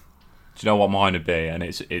you know what mine would be? And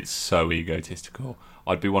it's so egotistical.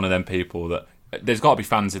 I'd be one of them people that... There's got to be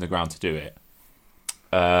fans in the ground to do it.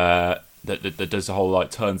 That does the whole,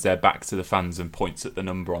 like, turns their back to the fans and points at the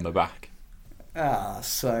number on the back.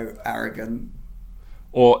 So arrogant.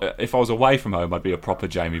 Or if I was away from home, I'd be a proper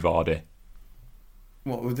Jamie Vardy.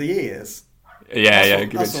 What, with the ears? Yeah.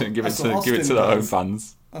 Give it to the home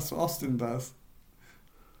fans. That's what Austin does.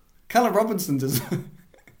 Callum Robinson does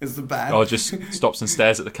is the bad. Oh, just stops and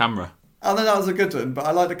stares at the camera. I think that was a good one, but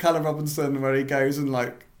I like the Callum Robinson where he goes and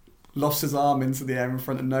like lofts his arm into the air in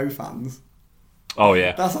front of no fans. Oh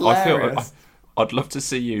yeah, that's hilarious. I'd love to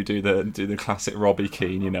see you do the classic Robbie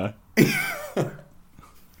Keane, you know.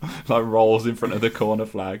 Like rolls in front of the corner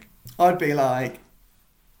flag. I'd be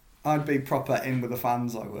proper in with the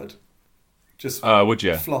fans. I would just would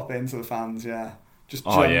you flop into the fans? Yeah, just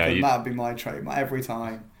jump, and that'd be my trademark every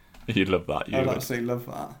time. You'd love that. I'd absolutely love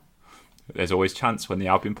that. There's always chance when the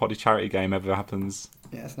Albion Poddy charity game ever happens.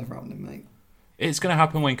 Yeah, it's never happening, mate. It's going to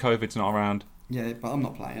happen when COVID's not around. Yeah, but I'm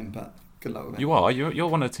not playing. But good luck with it. You are. You're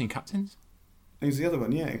one of the team captains. Who's the other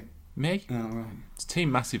one? You. Me? Oh, right. It's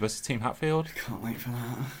Team Massey versus Team Hatfield. Can't wait for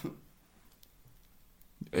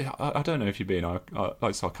that. I don't know if you're being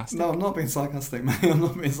like sarcastic. No, I'm not being sarcastic, mate. I'm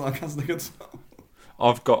not being sarcastic at all.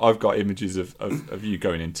 I've got images of you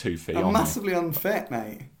going in 2 feet. I'm massively unfit,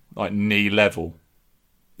 mate. Like knee level.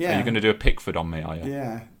 Yeah. Are you going to do a Pickford on me? Are you?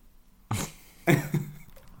 Yeah.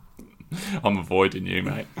 I'm avoiding you,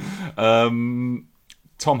 mate. Tom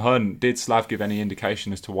Hunt, did Slav give any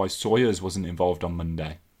indication as to why Sawyers wasn't involved on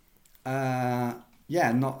Monday? Yeah,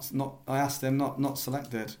 not. I asked him, not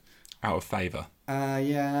selected. Out of favour.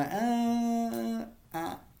 Yeah.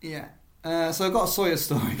 So I've got a Sawyer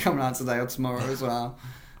story coming out today or tomorrow as well.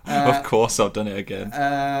 Of course, I've done it again.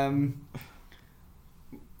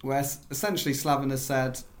 Where essentially Slaven has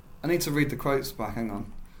said, I need to read the quotes back. Hang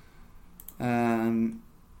on.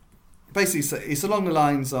 Basically, it's along the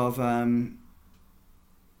lines of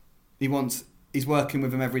he's working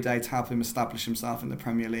with him every day to help him establish himself in the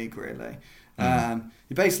Premier League. Really,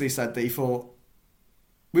 he basically said that he thought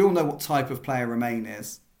we all know what type of player Romain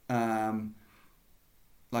is,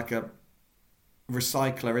 like a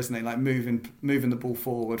recycler, isn't he? Like moving the ball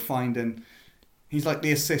forward, finding he's like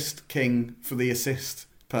the assist king for the assist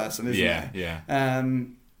person, isn't he? Yeah.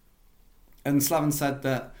 And Slaven said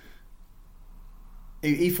that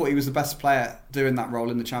he thought he was the best player doing that role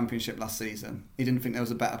in the Championship last season. He didn't think there was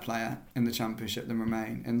a better player in the Championship than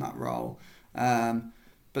Romain in that role. But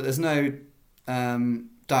there's no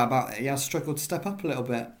doubt about it. He has struggled to step up a little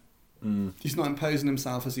bit. He's not imposing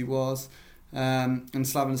himself as he was. And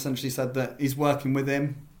Slaven essentially said that he's working with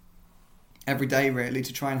him every day, really,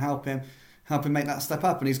 to try and help him make that step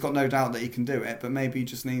up. And he's got no doubt that he can do it, but maybe he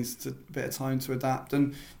just needs a bit of time to adapt.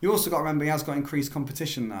 And you also got to remember he has got increased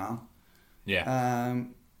competition now. Yeah.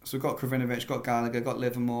 So we've got Krovinovic, got Gallagher, got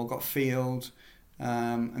Livermore, got Field,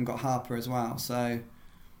 and got Harper as well. So,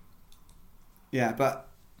 yeah, but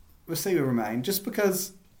we'll see with Romain. Just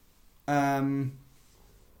because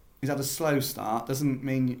he's had a slow start doesn't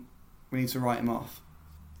mean we need to write him off.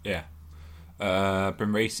 Yeah.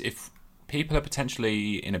 Bryn Rees, if people are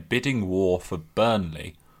potentially in a bidding war for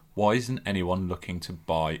Burnley, why isn't anyone looking to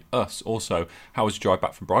buy us? Also, how was your drive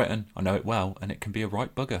back from Brighton? I know it well, and it can be a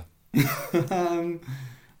right bugger.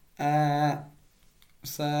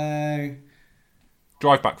 So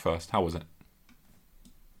drive back first. How was it?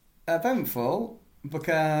 Eventful,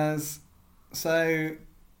 because I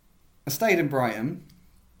stayed in Brighton.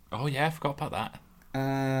 Oh yeah, I forgot about that.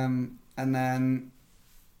 And then,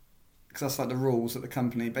 because that's like the rules at the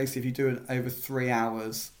company, basically if you do it over 3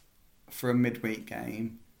 hours for a midweek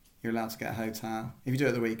game, you're allowed to get a hotel. If you do it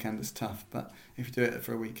at the weekend, it's tough, but if you do it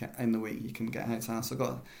for a weekend in the week, you can get a hotel.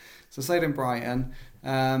 So I stayed in Brighton.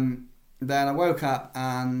 Then I woke up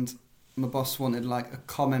and my boss wanted like a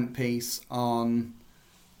comment piece on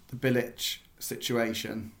the Bilic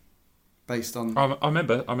situation, based on. I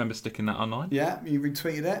remember sticking that online. Yeah, you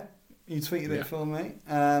retweeted it. You tweeted it for me.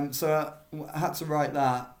 So I had to write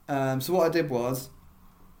that. So what I did was,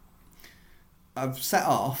 I've set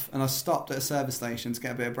off and I stopped at a service station to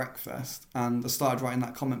get a bit of breakfast, and I started writing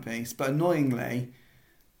that comment piece. But annoyingly,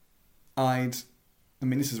 this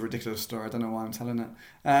is a ridiculous story. I don't know why I'm telling it.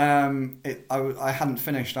 I hadn't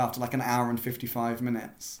finished after like an hour and 55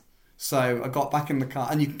 minutes. So I got back in the car,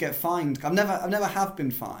 and you can get fined. I've never have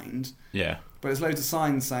been fined. Yeah. But there's loads of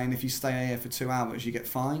signs saying if you stay here for 2 hours, you get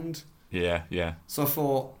fined. Yeah. So I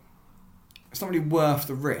thought, it's not really worth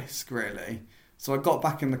the risk, really. So I got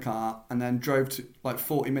back in the car and then drove to like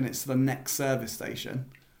 40 minutes to the next service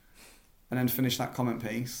station, and then finished that comment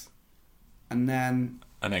piece, and then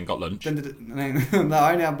got lunch. No,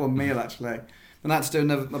 I only had one meal actually. Then I had to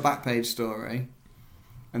do a back page story,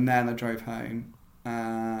 and then I drove home.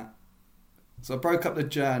 So I broke up the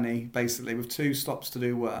journey basically with 2 stops to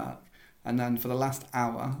do work, and then for the last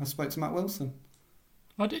hour I spoke to Matt Wilson.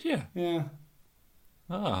 Oh, did you? Yeah.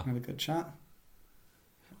 Ah. Had a good chat.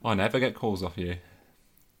 I never get calls off you.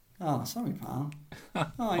 Oh, sorry, pal.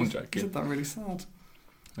 I'm joking. You said that really sad.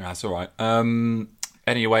 That's all right.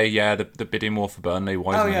 Anyway, yeah, the bidding war for Burnley.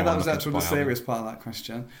 Why? Oh yeah, that was actually the serious part of that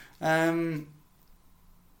question. Don't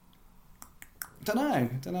know.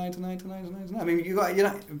 I mean,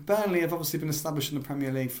 Burnley have obviously been established in the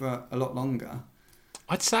Premier League for a lot longer.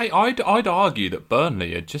 I'd argue that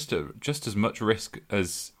Burnley are just as much risk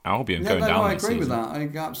as Albion going down. I agree with that. I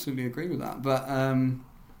absolutely agree with that. But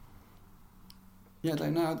I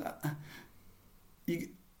don't know. It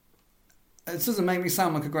doesn't make me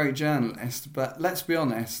sound like a great journalist, but let's be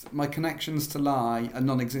honest, my connections to Lie are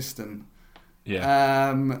non-existent.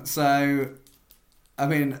 Yeah. So, I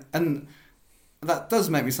mean, and that does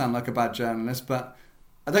make me sound like a bad journalist, but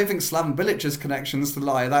I don't think Slaven Bilic's connections to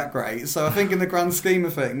Lie are that great. So I think in the grand scheme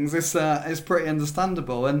of things, it's pretty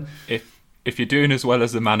understandable. And if you're doing as well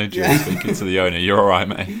as the manager speaking to the owner, you're all right,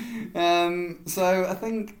 mate. So I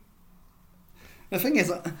think the thing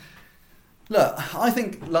is, look, I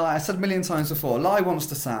think, like I said a million times before, Lie wants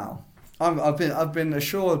to sell. I've been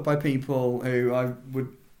assured by people who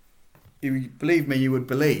believe me, you would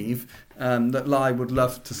believe that Lie would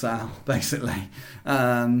love to sell, basically.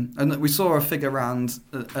 And we saw a figure around,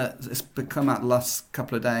 it's come out the last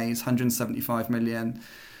couple of days, 175 million.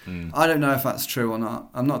 I don't know if that's true or not.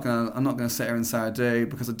 I'm not gonna sit here and say I do,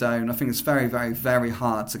 because I don't. I think it's very, very, very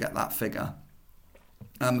hard to get that figure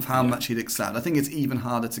of how much he'd accept. I think it's even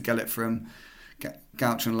harder to get it from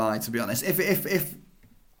Gouch and Lie, to be honest. If they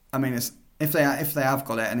have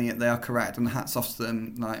got it and they are correct, and hats off to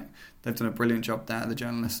them, like they've done a brilliant job there, the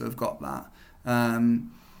journalists who have got that.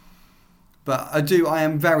 But I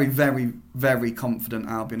am very, very, very confident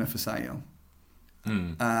Albion are for sale.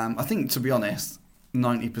 I think, to be honest,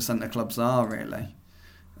 90% of clubs are really.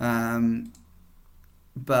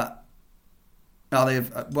 But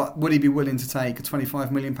would he be willing to take a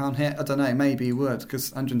 £25 million hit? I don't know. Maybe he would,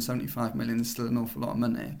 because 175 million is still an awful lot of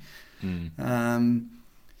money.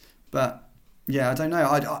 But yeah, I don't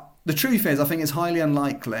know. The truth is, I think it's highly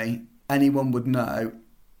unlikely anyone would know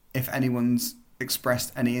if anyone's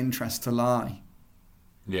expressed any interest to lie.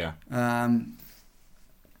 Yeah.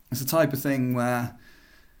 It's the type of thing where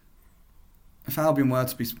if Albion were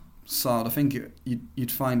to be sold, I think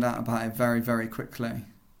you'd find out about it very, very quickly.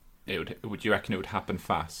 Would you reckon it would happen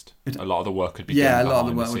fast? A lot of the work could be done. Yeah, a lot of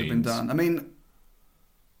the work would have been done. I mean,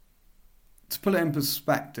 to put it in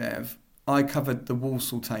perspective, I covered the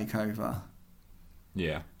Walsall takeover.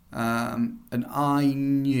 Yeah. And I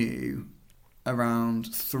knew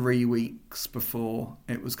around 3 weeks before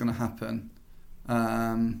it was going to happen,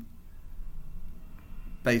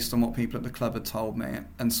 based on what people at the club had told me,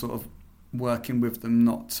 and sort of working with them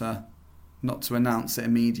not to announce it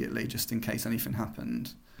immediately, just in case anything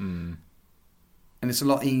happened. And it's a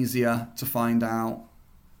lot easier to find out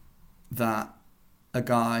that a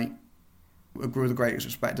guy, with the greatest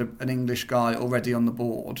respect, an English guy already on the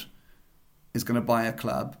board is going to buy a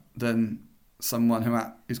club than someone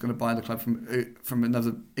who's going to buy the club from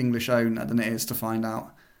another English owner than it is to find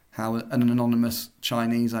out how an anonymous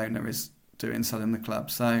Chinese owner is doing selling the club.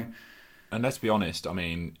 So, and let's be honest, I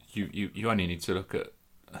mean, you only need to look at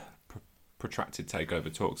protracted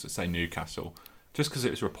takeover talks at, say, Newcastle. Just because it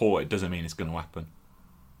was reported doesn't mean it's going to happen.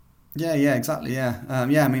 Yeah, exactly. Yeah, I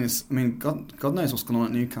mean, God knows what's going on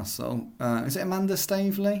at Newcastle. Is it Amanda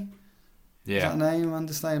Staveley? Yeah. Is that her name,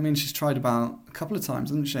 Amanda Staveley? I mean, she's tried about a couple of times,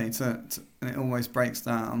 hasn't she? And it always breaks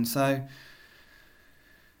down. So,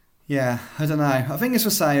 yeah, I don't know. I think it's for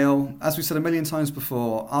sale. As we said a million times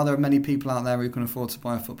before, are there many people out there who can afford to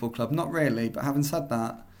buy a football club? Not really. But having said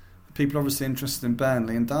that, people are obviously interested in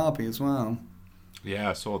Burnley and Derby as well.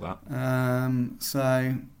 Yeah, I saw that. So,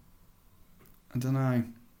 I don't know.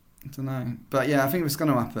 But yeah, I think if it's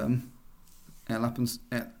going to happen, it'll happen.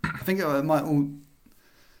 I think it might all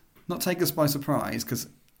not take us by surprise, because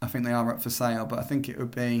I think they are up for sale, but I think it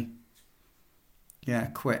would be,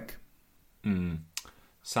 quick.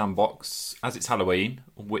 Sandbox, as it's Halloween,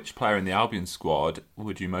 which player in the Albion squad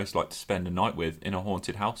would you most like to spend a night with in a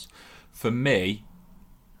haunted house? For me,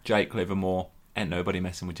 Jake Livermore. Ain't nobody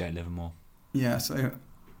messing with Jake Livermore. Yeah, so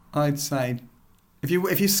I'd say if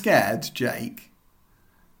you're scared, Jake,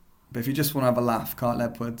 but if you just want to have a laugh, Carl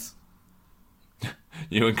Edwards.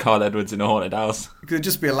 You and Carl Edwards in a haunted house. It could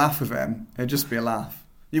just be a laugh with him. It'd just be a laugh.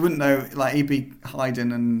 You wouldn't know, like, he'd be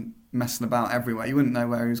hiding and messing about everywhere. You wouldn't know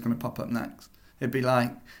where he was going to pop up next. It'd be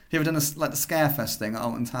like, he would have done the Scarefest thing at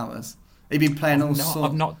Alton Towers. He'd be playing all sorts.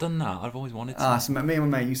 I've not done that. I've always wanted to. So me and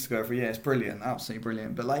my mate used to go every year. It's brilliant, absolutely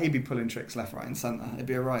brilliant. But like, he'd be pulling tricks left, right, and centre. It'd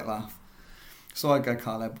be a right laugh. So I'd go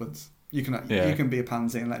Carl Edwards. You can be a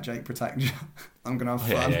pansy and let Jake protect you. I'm gonna have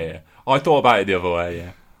fun. Yeah. I thought about it the other way.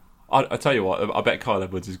 Yeah, I tell you what. I bet Carl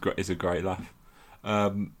Edwards is a great laugh.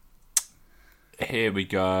 Here we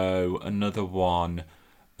go. Another one.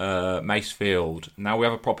 Macefield. Now we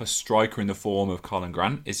have a proper striker in the form of Colin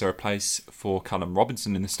Grant. Is there a place for Callum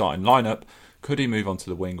Robinson in the starting lineup? Could he move on to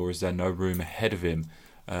the wing, or is there no room ahead of him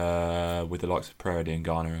with the likes of Pereira,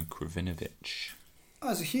 Diangana and Krovinovic?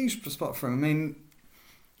 Oh, it's a huge spot for him. I mean,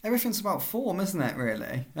 everything's about form, isn't it,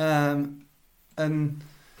 really? And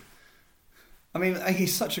I mean,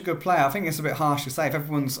 he's such a good player. I think it's a bit harsh to say. If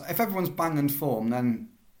everyone's banging form, then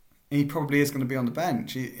he probably is going to be on the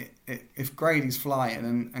bench. If Grady's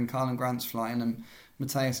flying and Carlin Grant's flying and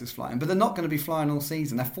Mateus is flying, but they're not going to be flying all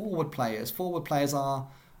season. They're forward players. Forward players are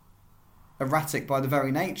erratic by the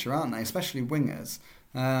very nature, aren't they? Especially wingers.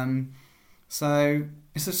 So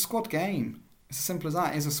it's a squad game. It's as simple as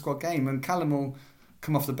that. It's a squad game, and Callum will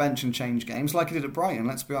come off the bench and change games like he did at Brighton.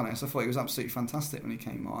 Let's be honest. I thought he was absolutely fantastic when he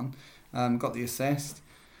came on. Got the assist,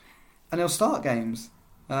 and he'll start games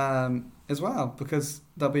as well, because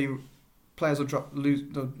there'll be players will drop a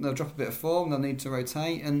bit of form. They'll need to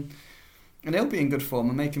rotate, and he'll be in good form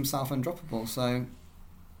and make himself undroppable. So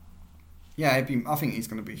yeah, I think he's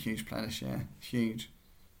going to be a huge player this year. Huge.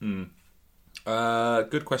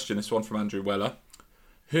 Good question. This one from Andrew Weller.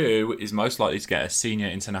 Who is most likely to get a senior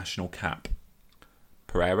international cap?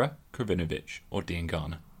 Pereira, Krovinovic, or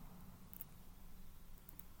Diangana?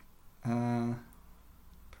 Pereira.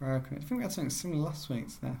 I think we had something similar last week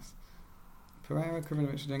to this. Pereira,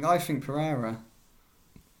 Krovinovic, or Diangana. I think Pereira.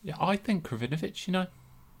 Yeah, I think Krovinovic, you know.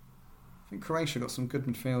 I think Croatia got some good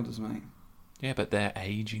midfielders, mate. Yeah, but they're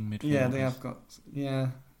ageing midfielders. Yeah, they have got...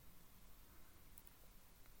 Yeah.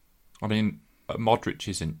 I mean, Modric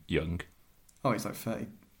isn't young. Oh, he's like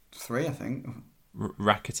 33, I think.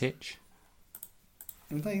 Rakitic?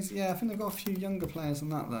 Yeah, I think they've got a few younger players than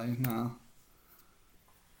that, though, now.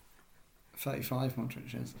 35,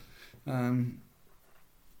 Modric is.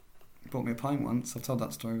 bought me a pint once. I've told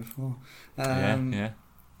that story before. Yeah.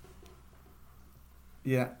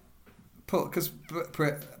 Yeah. Because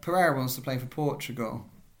Pereira wants to play for Portugal.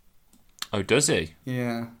 Oh, does he?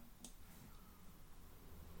 Yeah.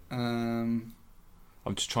 I'm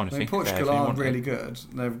just trying to think. Portugal are really good.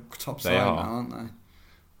 They're top side now, aren't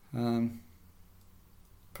they?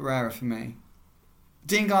 Pereira for me.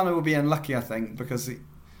 Diangana will be unlucky, I think, because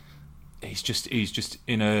he's just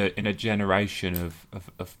in a generation of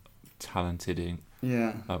talented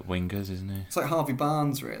wingers, isn't he? It's like Harvey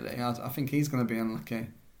Barnes, really. I think he's going to be unlucky.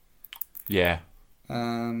 Yeah.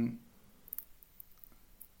 Well,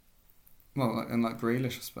 and like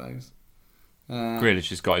Grealish, I suppose. Grealish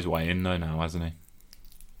has got his way in though now, hasn't he?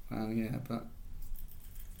 Well, yeah, but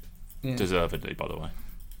deservedly, by the way.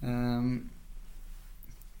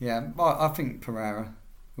 Yeah, well, I think Pereira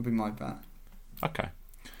would be my bet. Okay.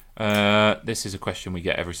 This is a question we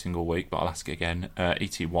get every single week, but I'll ask it again.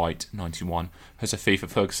 E.T. White 91, has a fee for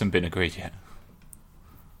Ferguson been agreed yet?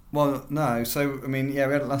 Well, no. So I mean, yeah,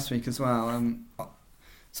 we had it last week as well.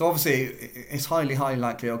 So obviously, it's highly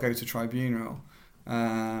likely I'll go to tribunal.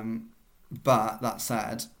 But that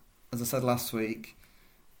said, as I said last week,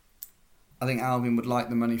 I think Albion would like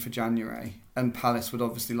the money for January, and Palace would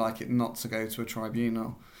obviously like it not to go to a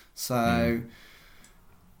tribunal. So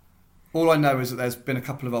all I know is that there's been a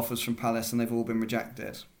couple of offers from Palace and they've all been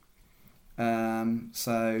rejected.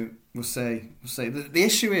 So we'll see. The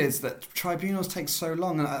issue is that tribunals take so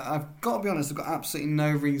long, and I've got to be honest, I've got absolutely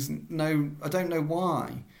no reason. I don't know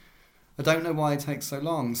why. I don't know why it takes so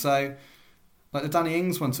long. So, like the Danny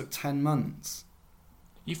Ings one took 10 months.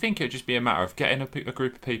 You think it would just be a matter of getting a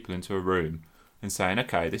group of people into a room and saying,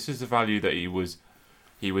 okay, this is the value that he was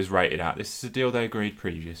rated at. This is a deal they agreed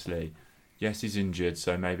previously. Yes, he's injured,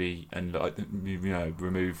 so maybe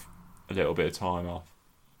remove a little bit of time off.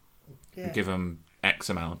 Yeah. And give him X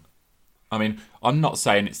amount. I mean, I'm not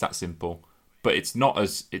saying it's that simple, but it's not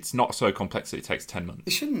so complex that it takes 10 months.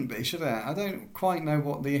 It shouldn't be, should it? I don't quite know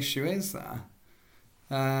what the issue is there.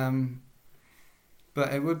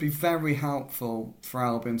 But it would be very helpful for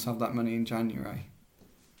Albion to have that money in January.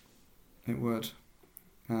 It would.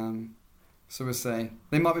 So we'll see.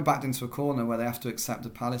 They might be backed into a corner where they have to accept a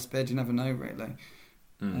Palace bid. You never know, really.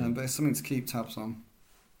 But it's something to keep tabs on.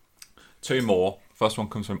 2 more. First one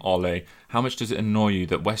comes from Ollie. How much does it annoy you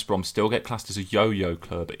that West Brom still get classed as a yo-yo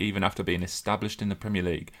club even after being established in the Premier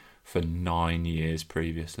League for 9 years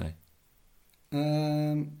previously?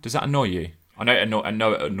 Does that annoy you? I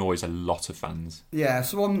know it annoys a lot of fans. Yeah,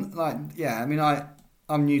 so I'm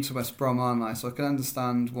new to West Brom, aren't I? So I can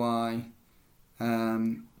understand why.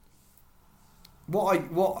 What I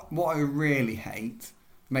really hate,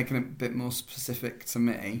 making it a bit more specific to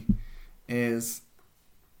me, is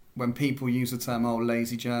when people use the term,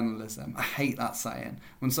 lazy journalism. I hate that saying.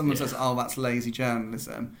 When someone says, that's lazy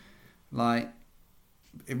journalism, like,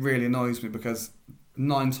 it really annoys me because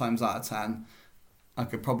 9 times out of 10, I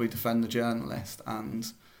could probably defend the journalist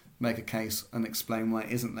and make a case and explain why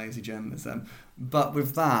it isn't lazy journalism. But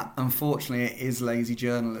with that, unfortunately, it is lazy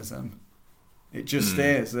journalism. It just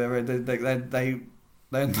is. They're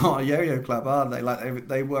not a yo-yo club, are they? Like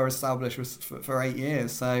they were established for 8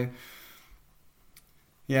 years. So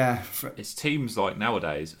yeah, it's teams like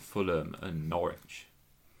nowadays Fulham and Norwich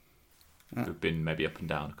who've been maybe up and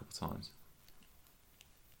down a couple of times.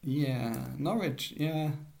 Yeah, Norwich.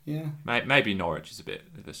 Yeah. Maybe Norwich is a bit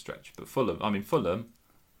of a stretch, but Fulham,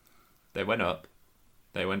 they went up,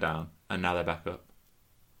 they went down, and now they're back up.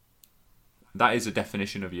 That is a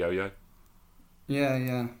definition of yo-yo.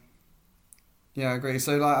 Yeah, I agree.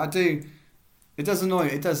 So, it does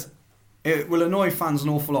annoy. It will annoy fans an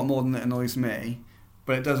awful lot more than it annoys me,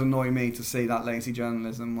 but it does annoy me to see that lazy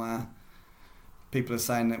journalism where people are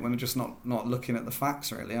saying that when they're just not looking at the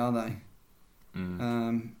facts, really, are they?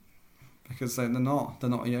 Because they're not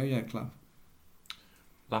a yo-yo club.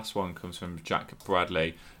 Last one comes from Jack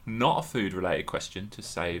Bradley. Not a food-related question to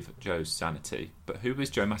save Joe's sanity, but who is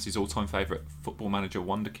Joe Massey's all-time favourite football manager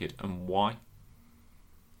wonder kid and why?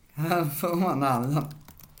 This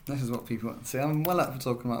is what people want to see. I'm well up for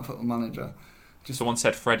talking about football manager. Someone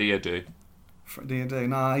said Freddie Adu. Freddie Adu?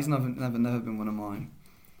 No, he's never been one of mine.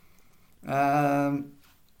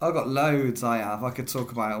 I've got loads. I could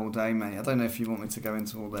talk about it all day, mate. I don't know if you want me to go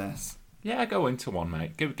into all this. Yeah, go into one,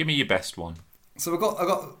 mate. Give me your best one. So I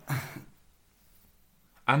got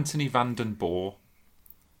Anthony van den Boer.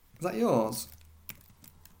 Is that yours?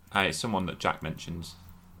 It's someone that Jack mentions.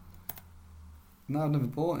 No, I've never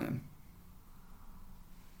bought him.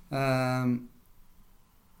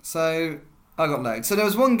 So I got loads. So there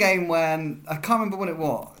was one game when I can't remember when it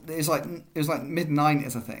was. It was like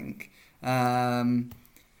mid-90s, I think.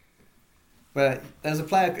 But there's a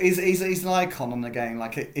player. He's an icon on the game.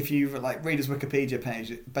 Like if you like read his Wikipedia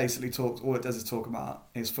page, it basically talks. All it does is talk about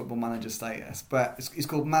his Football Manager status. But it's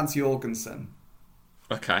called Mads Jorgensen.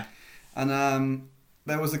 Okay. And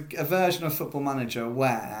there was a version of Football Manager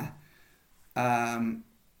where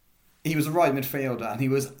he was a right midfielder, and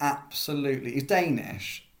he's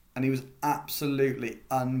Danish, and he was absolutely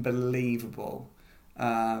unbelievable.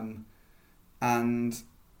 And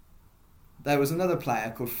there was another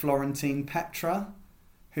player called Florentin Petra,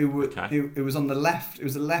 who was on the left. It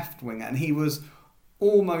was a left winger, and he was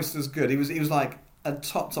almost as good. He was like a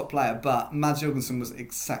top player, but Mads Jorgensen was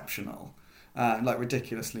exceptional, like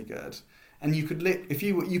ridiculously good. And you could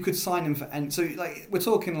you could sign him for any. So like we're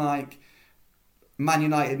talking like Man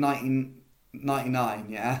United 1999,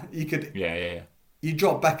 yeah. You could You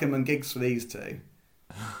drop Beckham and Giggs for these two.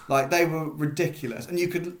 Like they were ridiculous, and you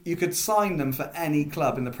could sign them for any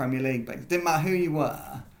club in the Premier League. It didn't matter who you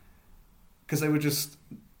were, because they were just.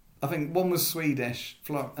 I think one was Swedish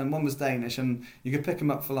and one was Danish, and you could pick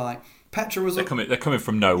them up for like Petra was. They're coming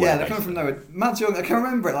from nowhere. Yeah, they're coming from nowhere. Mads Jorgensen, I can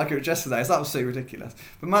remember it like it was yesterday. It's absolutely ridiculous.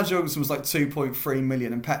 But Mads Jorgensen was like 2.3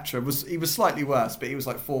 million, and Petra was slightly worse, but he was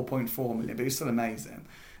like 4.4 million. But he was still amazing.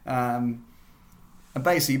 And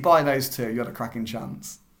basically, you buy those two, you had a cracking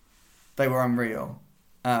chance. They were unreal.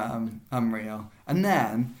 Unreal. And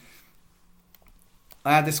then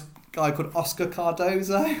I had this guy called Oscar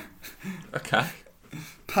Cardozo. Okay.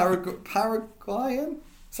 Paraguayan?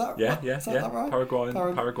 Is that right? Yeah. That right?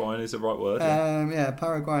 Paraguayan is the right word.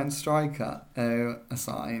 Paraguayan striker who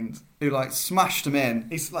assigned, who like smashed him in.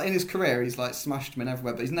 He's like in his career, he's like smashed him in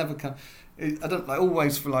everywhere, but he's never come. I don't like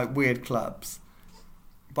always for like weird clubs.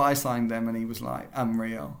 But I signed him, and he was like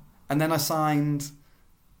unreal. And then I signed.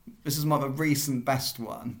 This is my recent best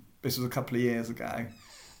one. This was a couple of years ago.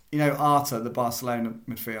 You know Arta, the Barcelona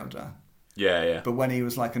midfielder. Yeah. But when he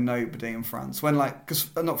was like a nobody in France,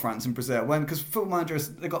 in Brazil, because Football Managers,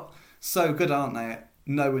 they got so good, aren't they, at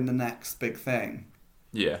knowing the next big thing.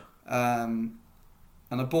 Yeah. And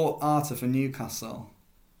I bought Arta for Newcastle.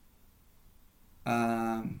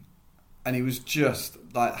 And he was just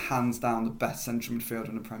like hands down the best central midfielder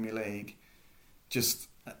in the Premier League. Just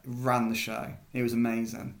ran the show. He was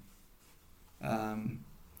amazing.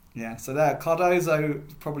 So there, Cardozo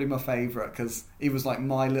is probably my favourite because he was like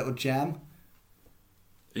my little gem.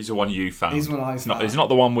 He's the one you found. He's the one I found. He's not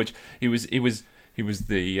the one which he was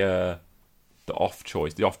the off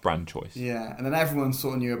choice, the off-brand choice. Yeah, and then everyone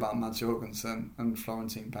sort of knew about Mads Jorgensen and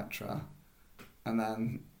Florentin Petra, and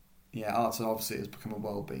then Arta obviously has become a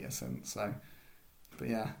world beater since. So, but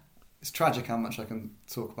yeah. It's tragic how much I can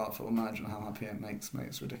talk about Football Manager and how happy it makes me.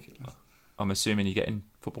 It's ridiculous. I'm assuming you're getting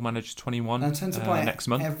Football Manager 21 I tend to buy next it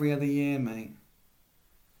month. every other year, mate.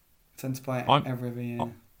 I tend to buy it every other year.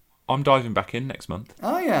 I'm diving back in next month.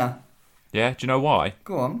 Oh, yeah? Yeah, do you know why?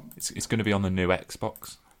 Go on. It's going to be on the new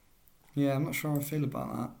Xbox. Yeah, I'm not sure how I feel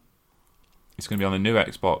about that. It's going to be on the new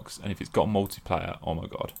Xbox, and if it's got multiplayer, oh my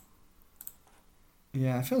god.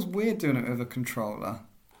 Yeah, it feels weird doing it with a controller.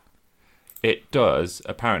 It does.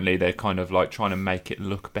 Apparently, they're kind of like trying to make it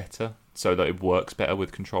look better so that it works better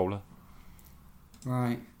with controller.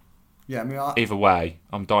 Right. Yeah, I mean, either way,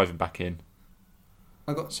 I'm diving back in.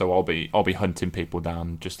 So I'll be hunting people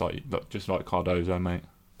down just like Cardozo, mate.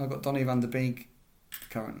 I've got Donny van der Beek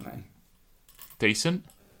currently. Decent.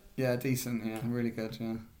 Yeah, decent. Yeah, really good.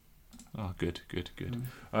 Yeah. Oh, good.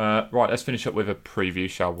 Right, let's finish up with a preview,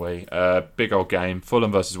 shall we? Big old game: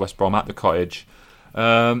 Fulham versus West Brom at the Cottage.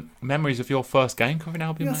 Memories of your first game covering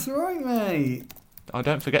Albion? Yeah, that's right, mate. I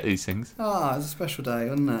don't forget these things. It's a special day,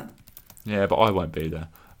 isn't it? Yeah, but I won't be there.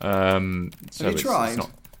 Have you tried?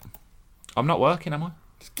 I'm not working, am I?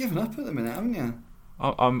 Just given up at the minute, haven't you?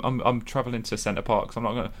 I'm travelling to Centre Park,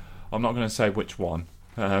 so I'm not gonna say which one.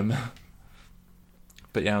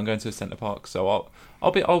 But yeah, I'm going to Centre Park, so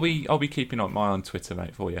I'll be keeping my eye on Twitter,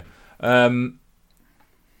 mate, for you.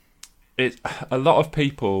 It's a lot of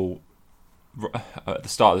people at the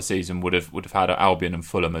start of the season would have had Albion and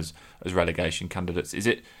Fulham as relegation candidates.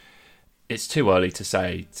 It's too early to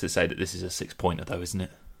say that this is a 6-pointer, though, isn't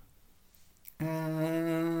it?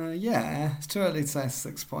 Yeah, it's too early to say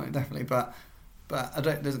 6-pointer, definitely. But I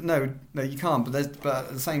don't. No, you can't. But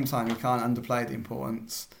at the same time, you can't underplay the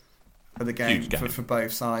importance of the game. For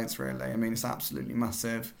both sides, really. I mean, it's absolutely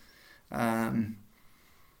massive.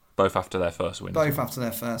 Both after their first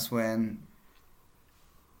win.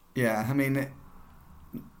 Yeah, I mean,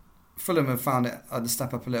 Fulham have found it had to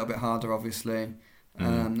step up a little bit harder, obviously. But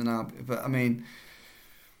I mean,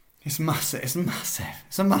 it's massive. It's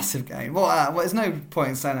a massive game. Well, there's no point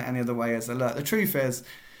in saying it any other way. Look, the truth is,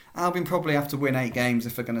 Albion probably have to win 8 games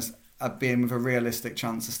if they're going to be in with a realistic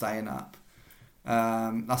chance of staying up.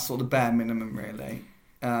 That's sort of the bare minimum, really.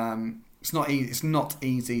 It's not easy. It's not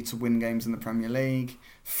easy to win games in the Premier League.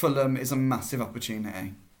 Fulham is a massive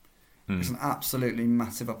opportunity. It's an absolutely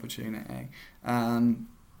massive opportunity. And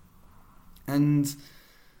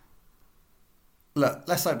look,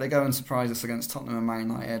 let's hope they go and surprise us against Tottenham and Man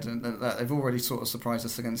United. And they've already sort of surprised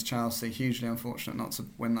us against Chelsea. Hugely unfortunate not to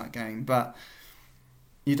win that game. But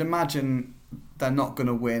you'd imagine they're not going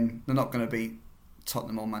to win. They're not going to beat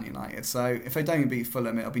Tottenham or Man United. So if they don't beat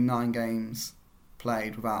Fulham, it'll be 9 games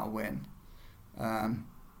played without a win.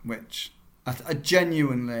 Which I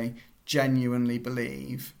genuinely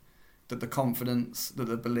believe that the confidence, that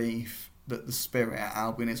the belief, that the spirit at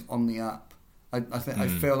Albion is on the up. I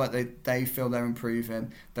feel like they feel they're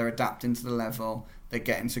improving, they're adapting to the level, they're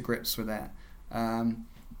getting to grips with it. But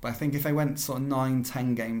I think if they went sort of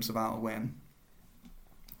 9-10 games without a win,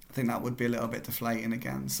 I think that would be a little bit deflating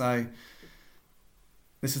again. So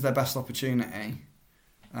this is their best opportunity.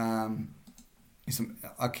 I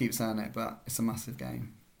keep saying it, but it's a massive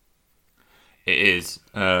game. It is.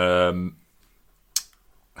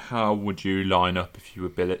 How would you line up if you were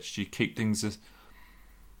Bilic? Do you keep things as...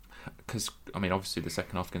 Because, I mean, obviously the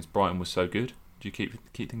second half against Brighton was so good. Do you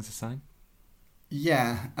keep things the same?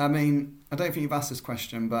 Yeah, I mean, I don't think you've asked this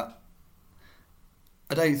question, but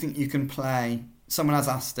I don't think you can play... Someone has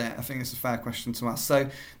asked it. I think it's a fair question to ask. So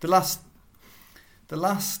the last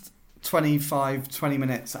 20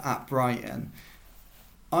 minutes at Brighton,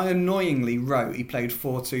 I annoyingly wrote he played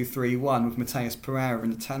 4-2-3-1 with Mateus Pereira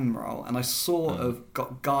in the 10 role, and I sort of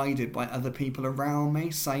got guided by other people around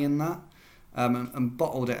me saying that, and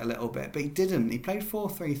bottled it a little bit. But he didn't. He played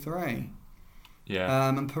 4-3-3. Yeah.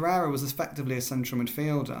 And Pereira was effectively a central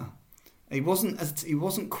midfielder. He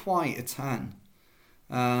wasn't quite a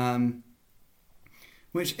 10.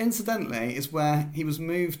 Which incidentally is where he was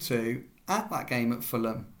moved to at that game at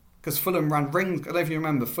Fulham. Because Fulham ran rings. I don't know if you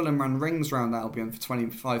remember. Fulham ran rings around Albion for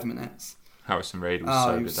 25 minutes. Harrison Reid was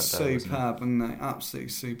so good that day. Superb, wasn't he? Absolutely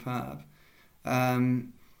superb.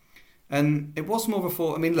 And it was more of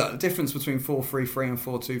a I mean, look, the difference between 4-3-3 and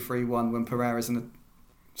 4-2-3-1 when Pereira's in a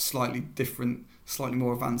slightly different, slightly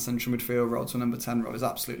more advanced central midfield role to a number 10 role is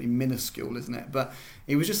absolutely minuscule, isn't it? But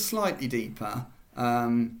he was just slightly deeper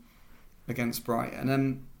against Brighton,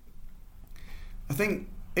 and I think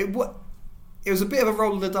it was a bit of a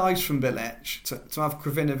roll of the dice from Bilic to have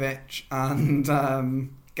Krovinovic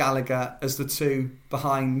and Gallagher as the two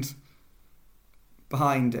behind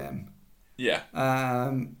him. Yeah.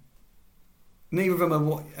 Neither of them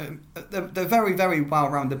are they're very, very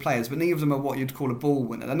well-rounded players, but neither of them are what you'd call a ball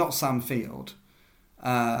winner. They're not Sam Field,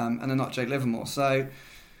 and they're not Jake Livermore. So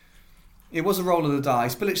it was a roll of the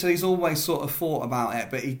dice. Bilic said he's always sort of thought about it,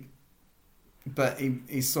 but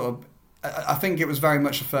he sort of... I think it was very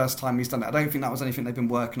much the first time he's done it. I don't think that was anything they've been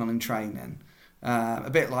working on in training. A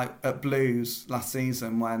bit like at Blues last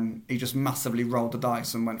season when he just massively rolled the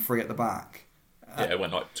dice and went free at the back. It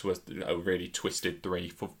went like to a really twisted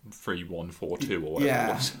 3-1-4-2 or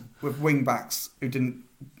whatever it was. With wing-backs who didn't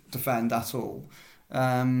defend at all.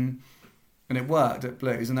 And it worked at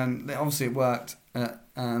Blues. And then obviously it worked at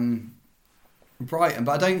Brighton.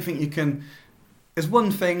 But I don't think you can... There's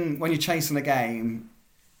one thing when you're chasing a game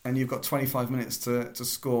and you've got 25 minutes to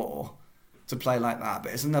score, to play like that.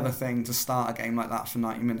 But it's another thing to start a game like that for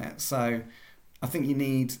 90 minutes. So I think you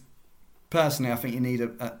need... Personally, I think you need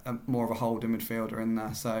a more of a holding midfielder in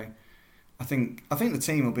there. So I think the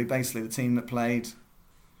team will be basically the team that played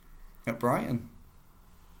at Brighton.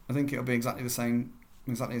 I think it'll be exactly the same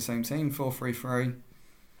team, 4-3-3.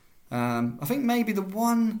 I think maybe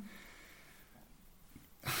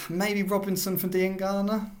maybe Robinson for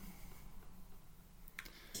Diangana.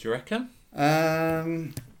 Do you reckon? I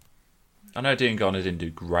know Diangana didn't do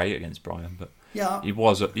great against Brighton, but yeah, he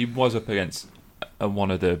was up against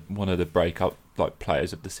one of the breakup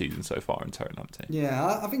players of the season so far in Terry Lamptey.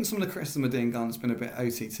 Yeah, I think some of the criticism of Diangana has been a bit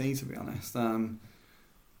OTT, to be honest.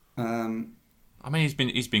 I mean,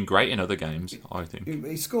 he's been great in other games. I think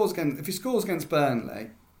he scores against. If he scores against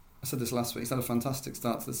Burnley, I said this last week. He's had a fantastic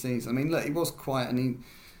start to the season. I mean, look, he was quiet and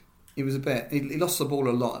he was a bit. He lost the ball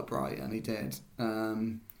a lot at Brighton. He did.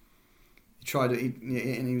 He tried it,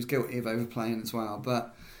 and he was guilty of overplaying as well.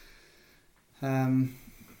 But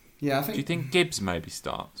yeah, I think. Do you think Gibbs maybe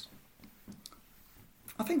starts?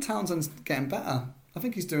 I think Townsend's getting better. I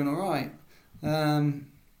think he's doing all right.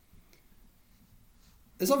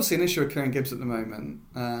 There's obviously an issue with Kieran Gibbs at the moment.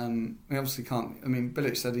 We obviously can't... I mean,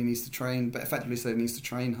 Bilic said he needs to train, but effectively said he needs to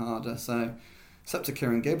train harder. So it's up to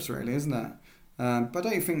Kieran Gibbs, really, isn't it? But I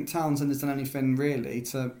don't think Townsend has done anything, really,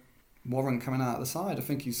 to warrant coming out of the side. I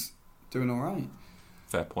think he's doing all right.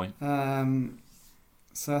 Fair point.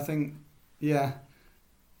 So I think Yeah.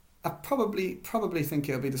 I probably think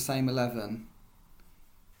it'll be the same 11.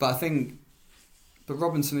 But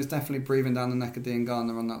Robinson is definitely breathing down the neck of Dean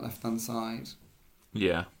Gardner on that left-hand side.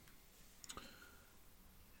 Yeah.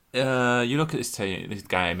 You look at this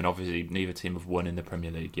game, and obviously neither team have won in the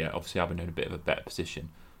Premier League yet. Obviously, Albion in a bit of a better position.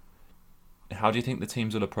 How do you think the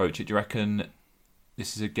teams will approach it? Do you reckon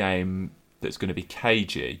this is a game that's going to be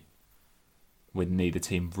cagey, with neither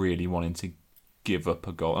team really wanting to give up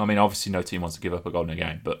a goal? I mean, obviously no team wants to give up a goal in a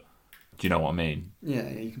game, but do you know what I mean? Yeah,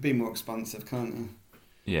 you can be more expansive, can't you?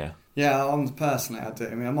 Yeah. Yeah, personally, I do.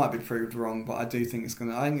 I mean, I might be proved wrong, but I do think it's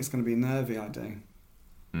gonna. I think it's gonna be nervy. I do.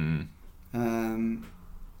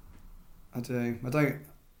 I do. I don't.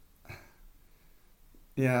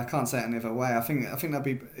 Yeah, I can't say it any other way. I think that'd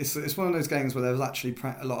be. It's one of those games where there's actually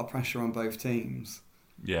a lot of pressure on both teams.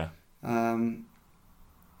 Yeah. And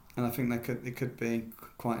I think it could be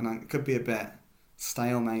it could be a bit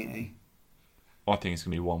stalematey. I think it's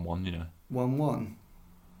gonna be 1-1. You know. 1-1.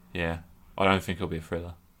 Yeah. I don't think it'll be a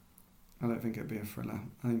thriller. I don't think it'll be a thriller.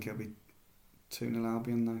 I think it'll be 2-0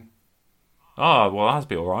 Albion though. Oh, well, that'd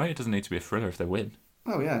be all right. It doesn't need to be a thriller if they win.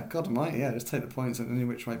 Oh yeah, God Almighty, yeah. Just take the points in any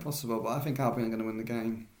which way possible. But I think Albion are going to win the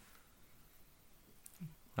game.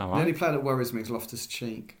 All right. The only player that worries me is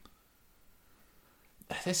Loftus-Cheek.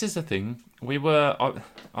 This is the thing.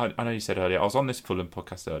 I know you said earlier, I was on this Fulham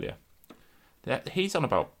podcast earlier. He's on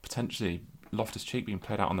about potentially Loftus-Cheek being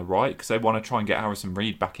played out on the right because they want to try and get Harrison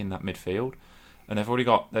Reed back in that midfield. And they've already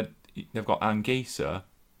got Anguissa,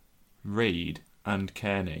 Reed and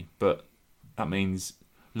Kearney. But that means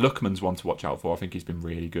Lookman's one to watch out for. I think he's been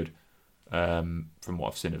really good from what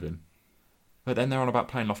I've seen of him. But then they're on about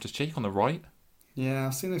playing Loftus-Cheek on the right. Yeah,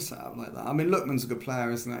 I've seen him set up like that. I mean, Lookman's a good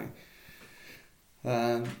player, isn't he?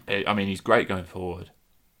 I mean, he's great going forward.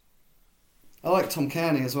 I like Tom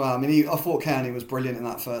Kearney as well. I mean, I thought Kearney was brilliant in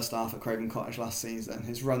that first half at Craven Cottage last season.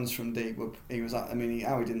 His runs from deep how he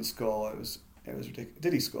didn't score, it was ridiculous.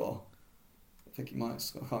 Did he score? I think he might have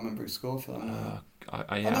scored. I can't remember who scored for that.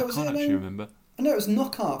 I can't actually remember. I know it was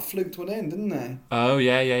Knockaert fluked one in, didn't they? Oh,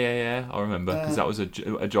 yeah. I remember. Because that was a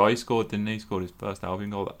Joy scored, didn't he? He scored his first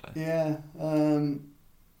Albion goal that day. Yeah.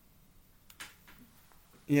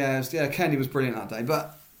 Kearney was brilliant that day.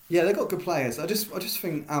 But, yeah, they got good players. I just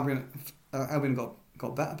think Albion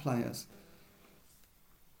got better players.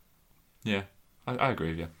 Yeah, I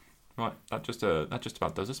agree with you. Right, that just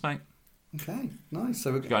about does us, mate. Okay, nice.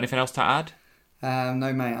 So you got anything else to add?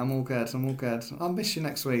 No, mate. I'm all good. I'll miss you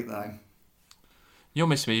next week, though. You'll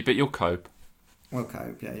miss me, but you'll cope. We'll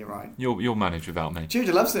cope. Yeah, you're right. You'll manage without me.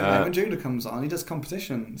 Judah loves it, mate. When Judah comes on, he does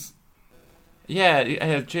competitions.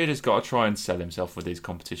 Yeah, Judah's got to try and sell himself with these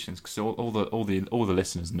competitions because all the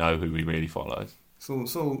listeners know who he really follows. It's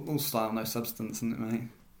all style, no substance, isn't it, mate?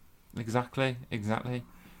 Exactly.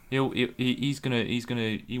 He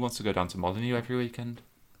wants to go down to Molineux every weekend.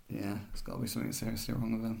 Yeah, there's got to be something seriously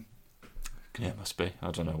wrong with him. Yeah, it must be.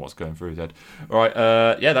 I don't know what's going through his head. All right,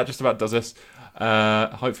 that just about does us.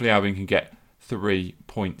 Hopefully Albion can get 3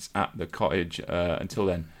 points at the Cottage. Until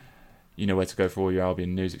then, you know where to go for all your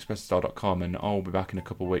Albion news, expressthestar.com, and I'll be back in a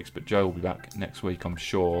couple of weeks, but Joe will be back next week, I'm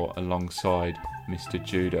sure, alongside Mr.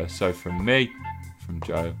 Judah. So from me, from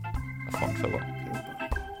Joe, a fond farewell.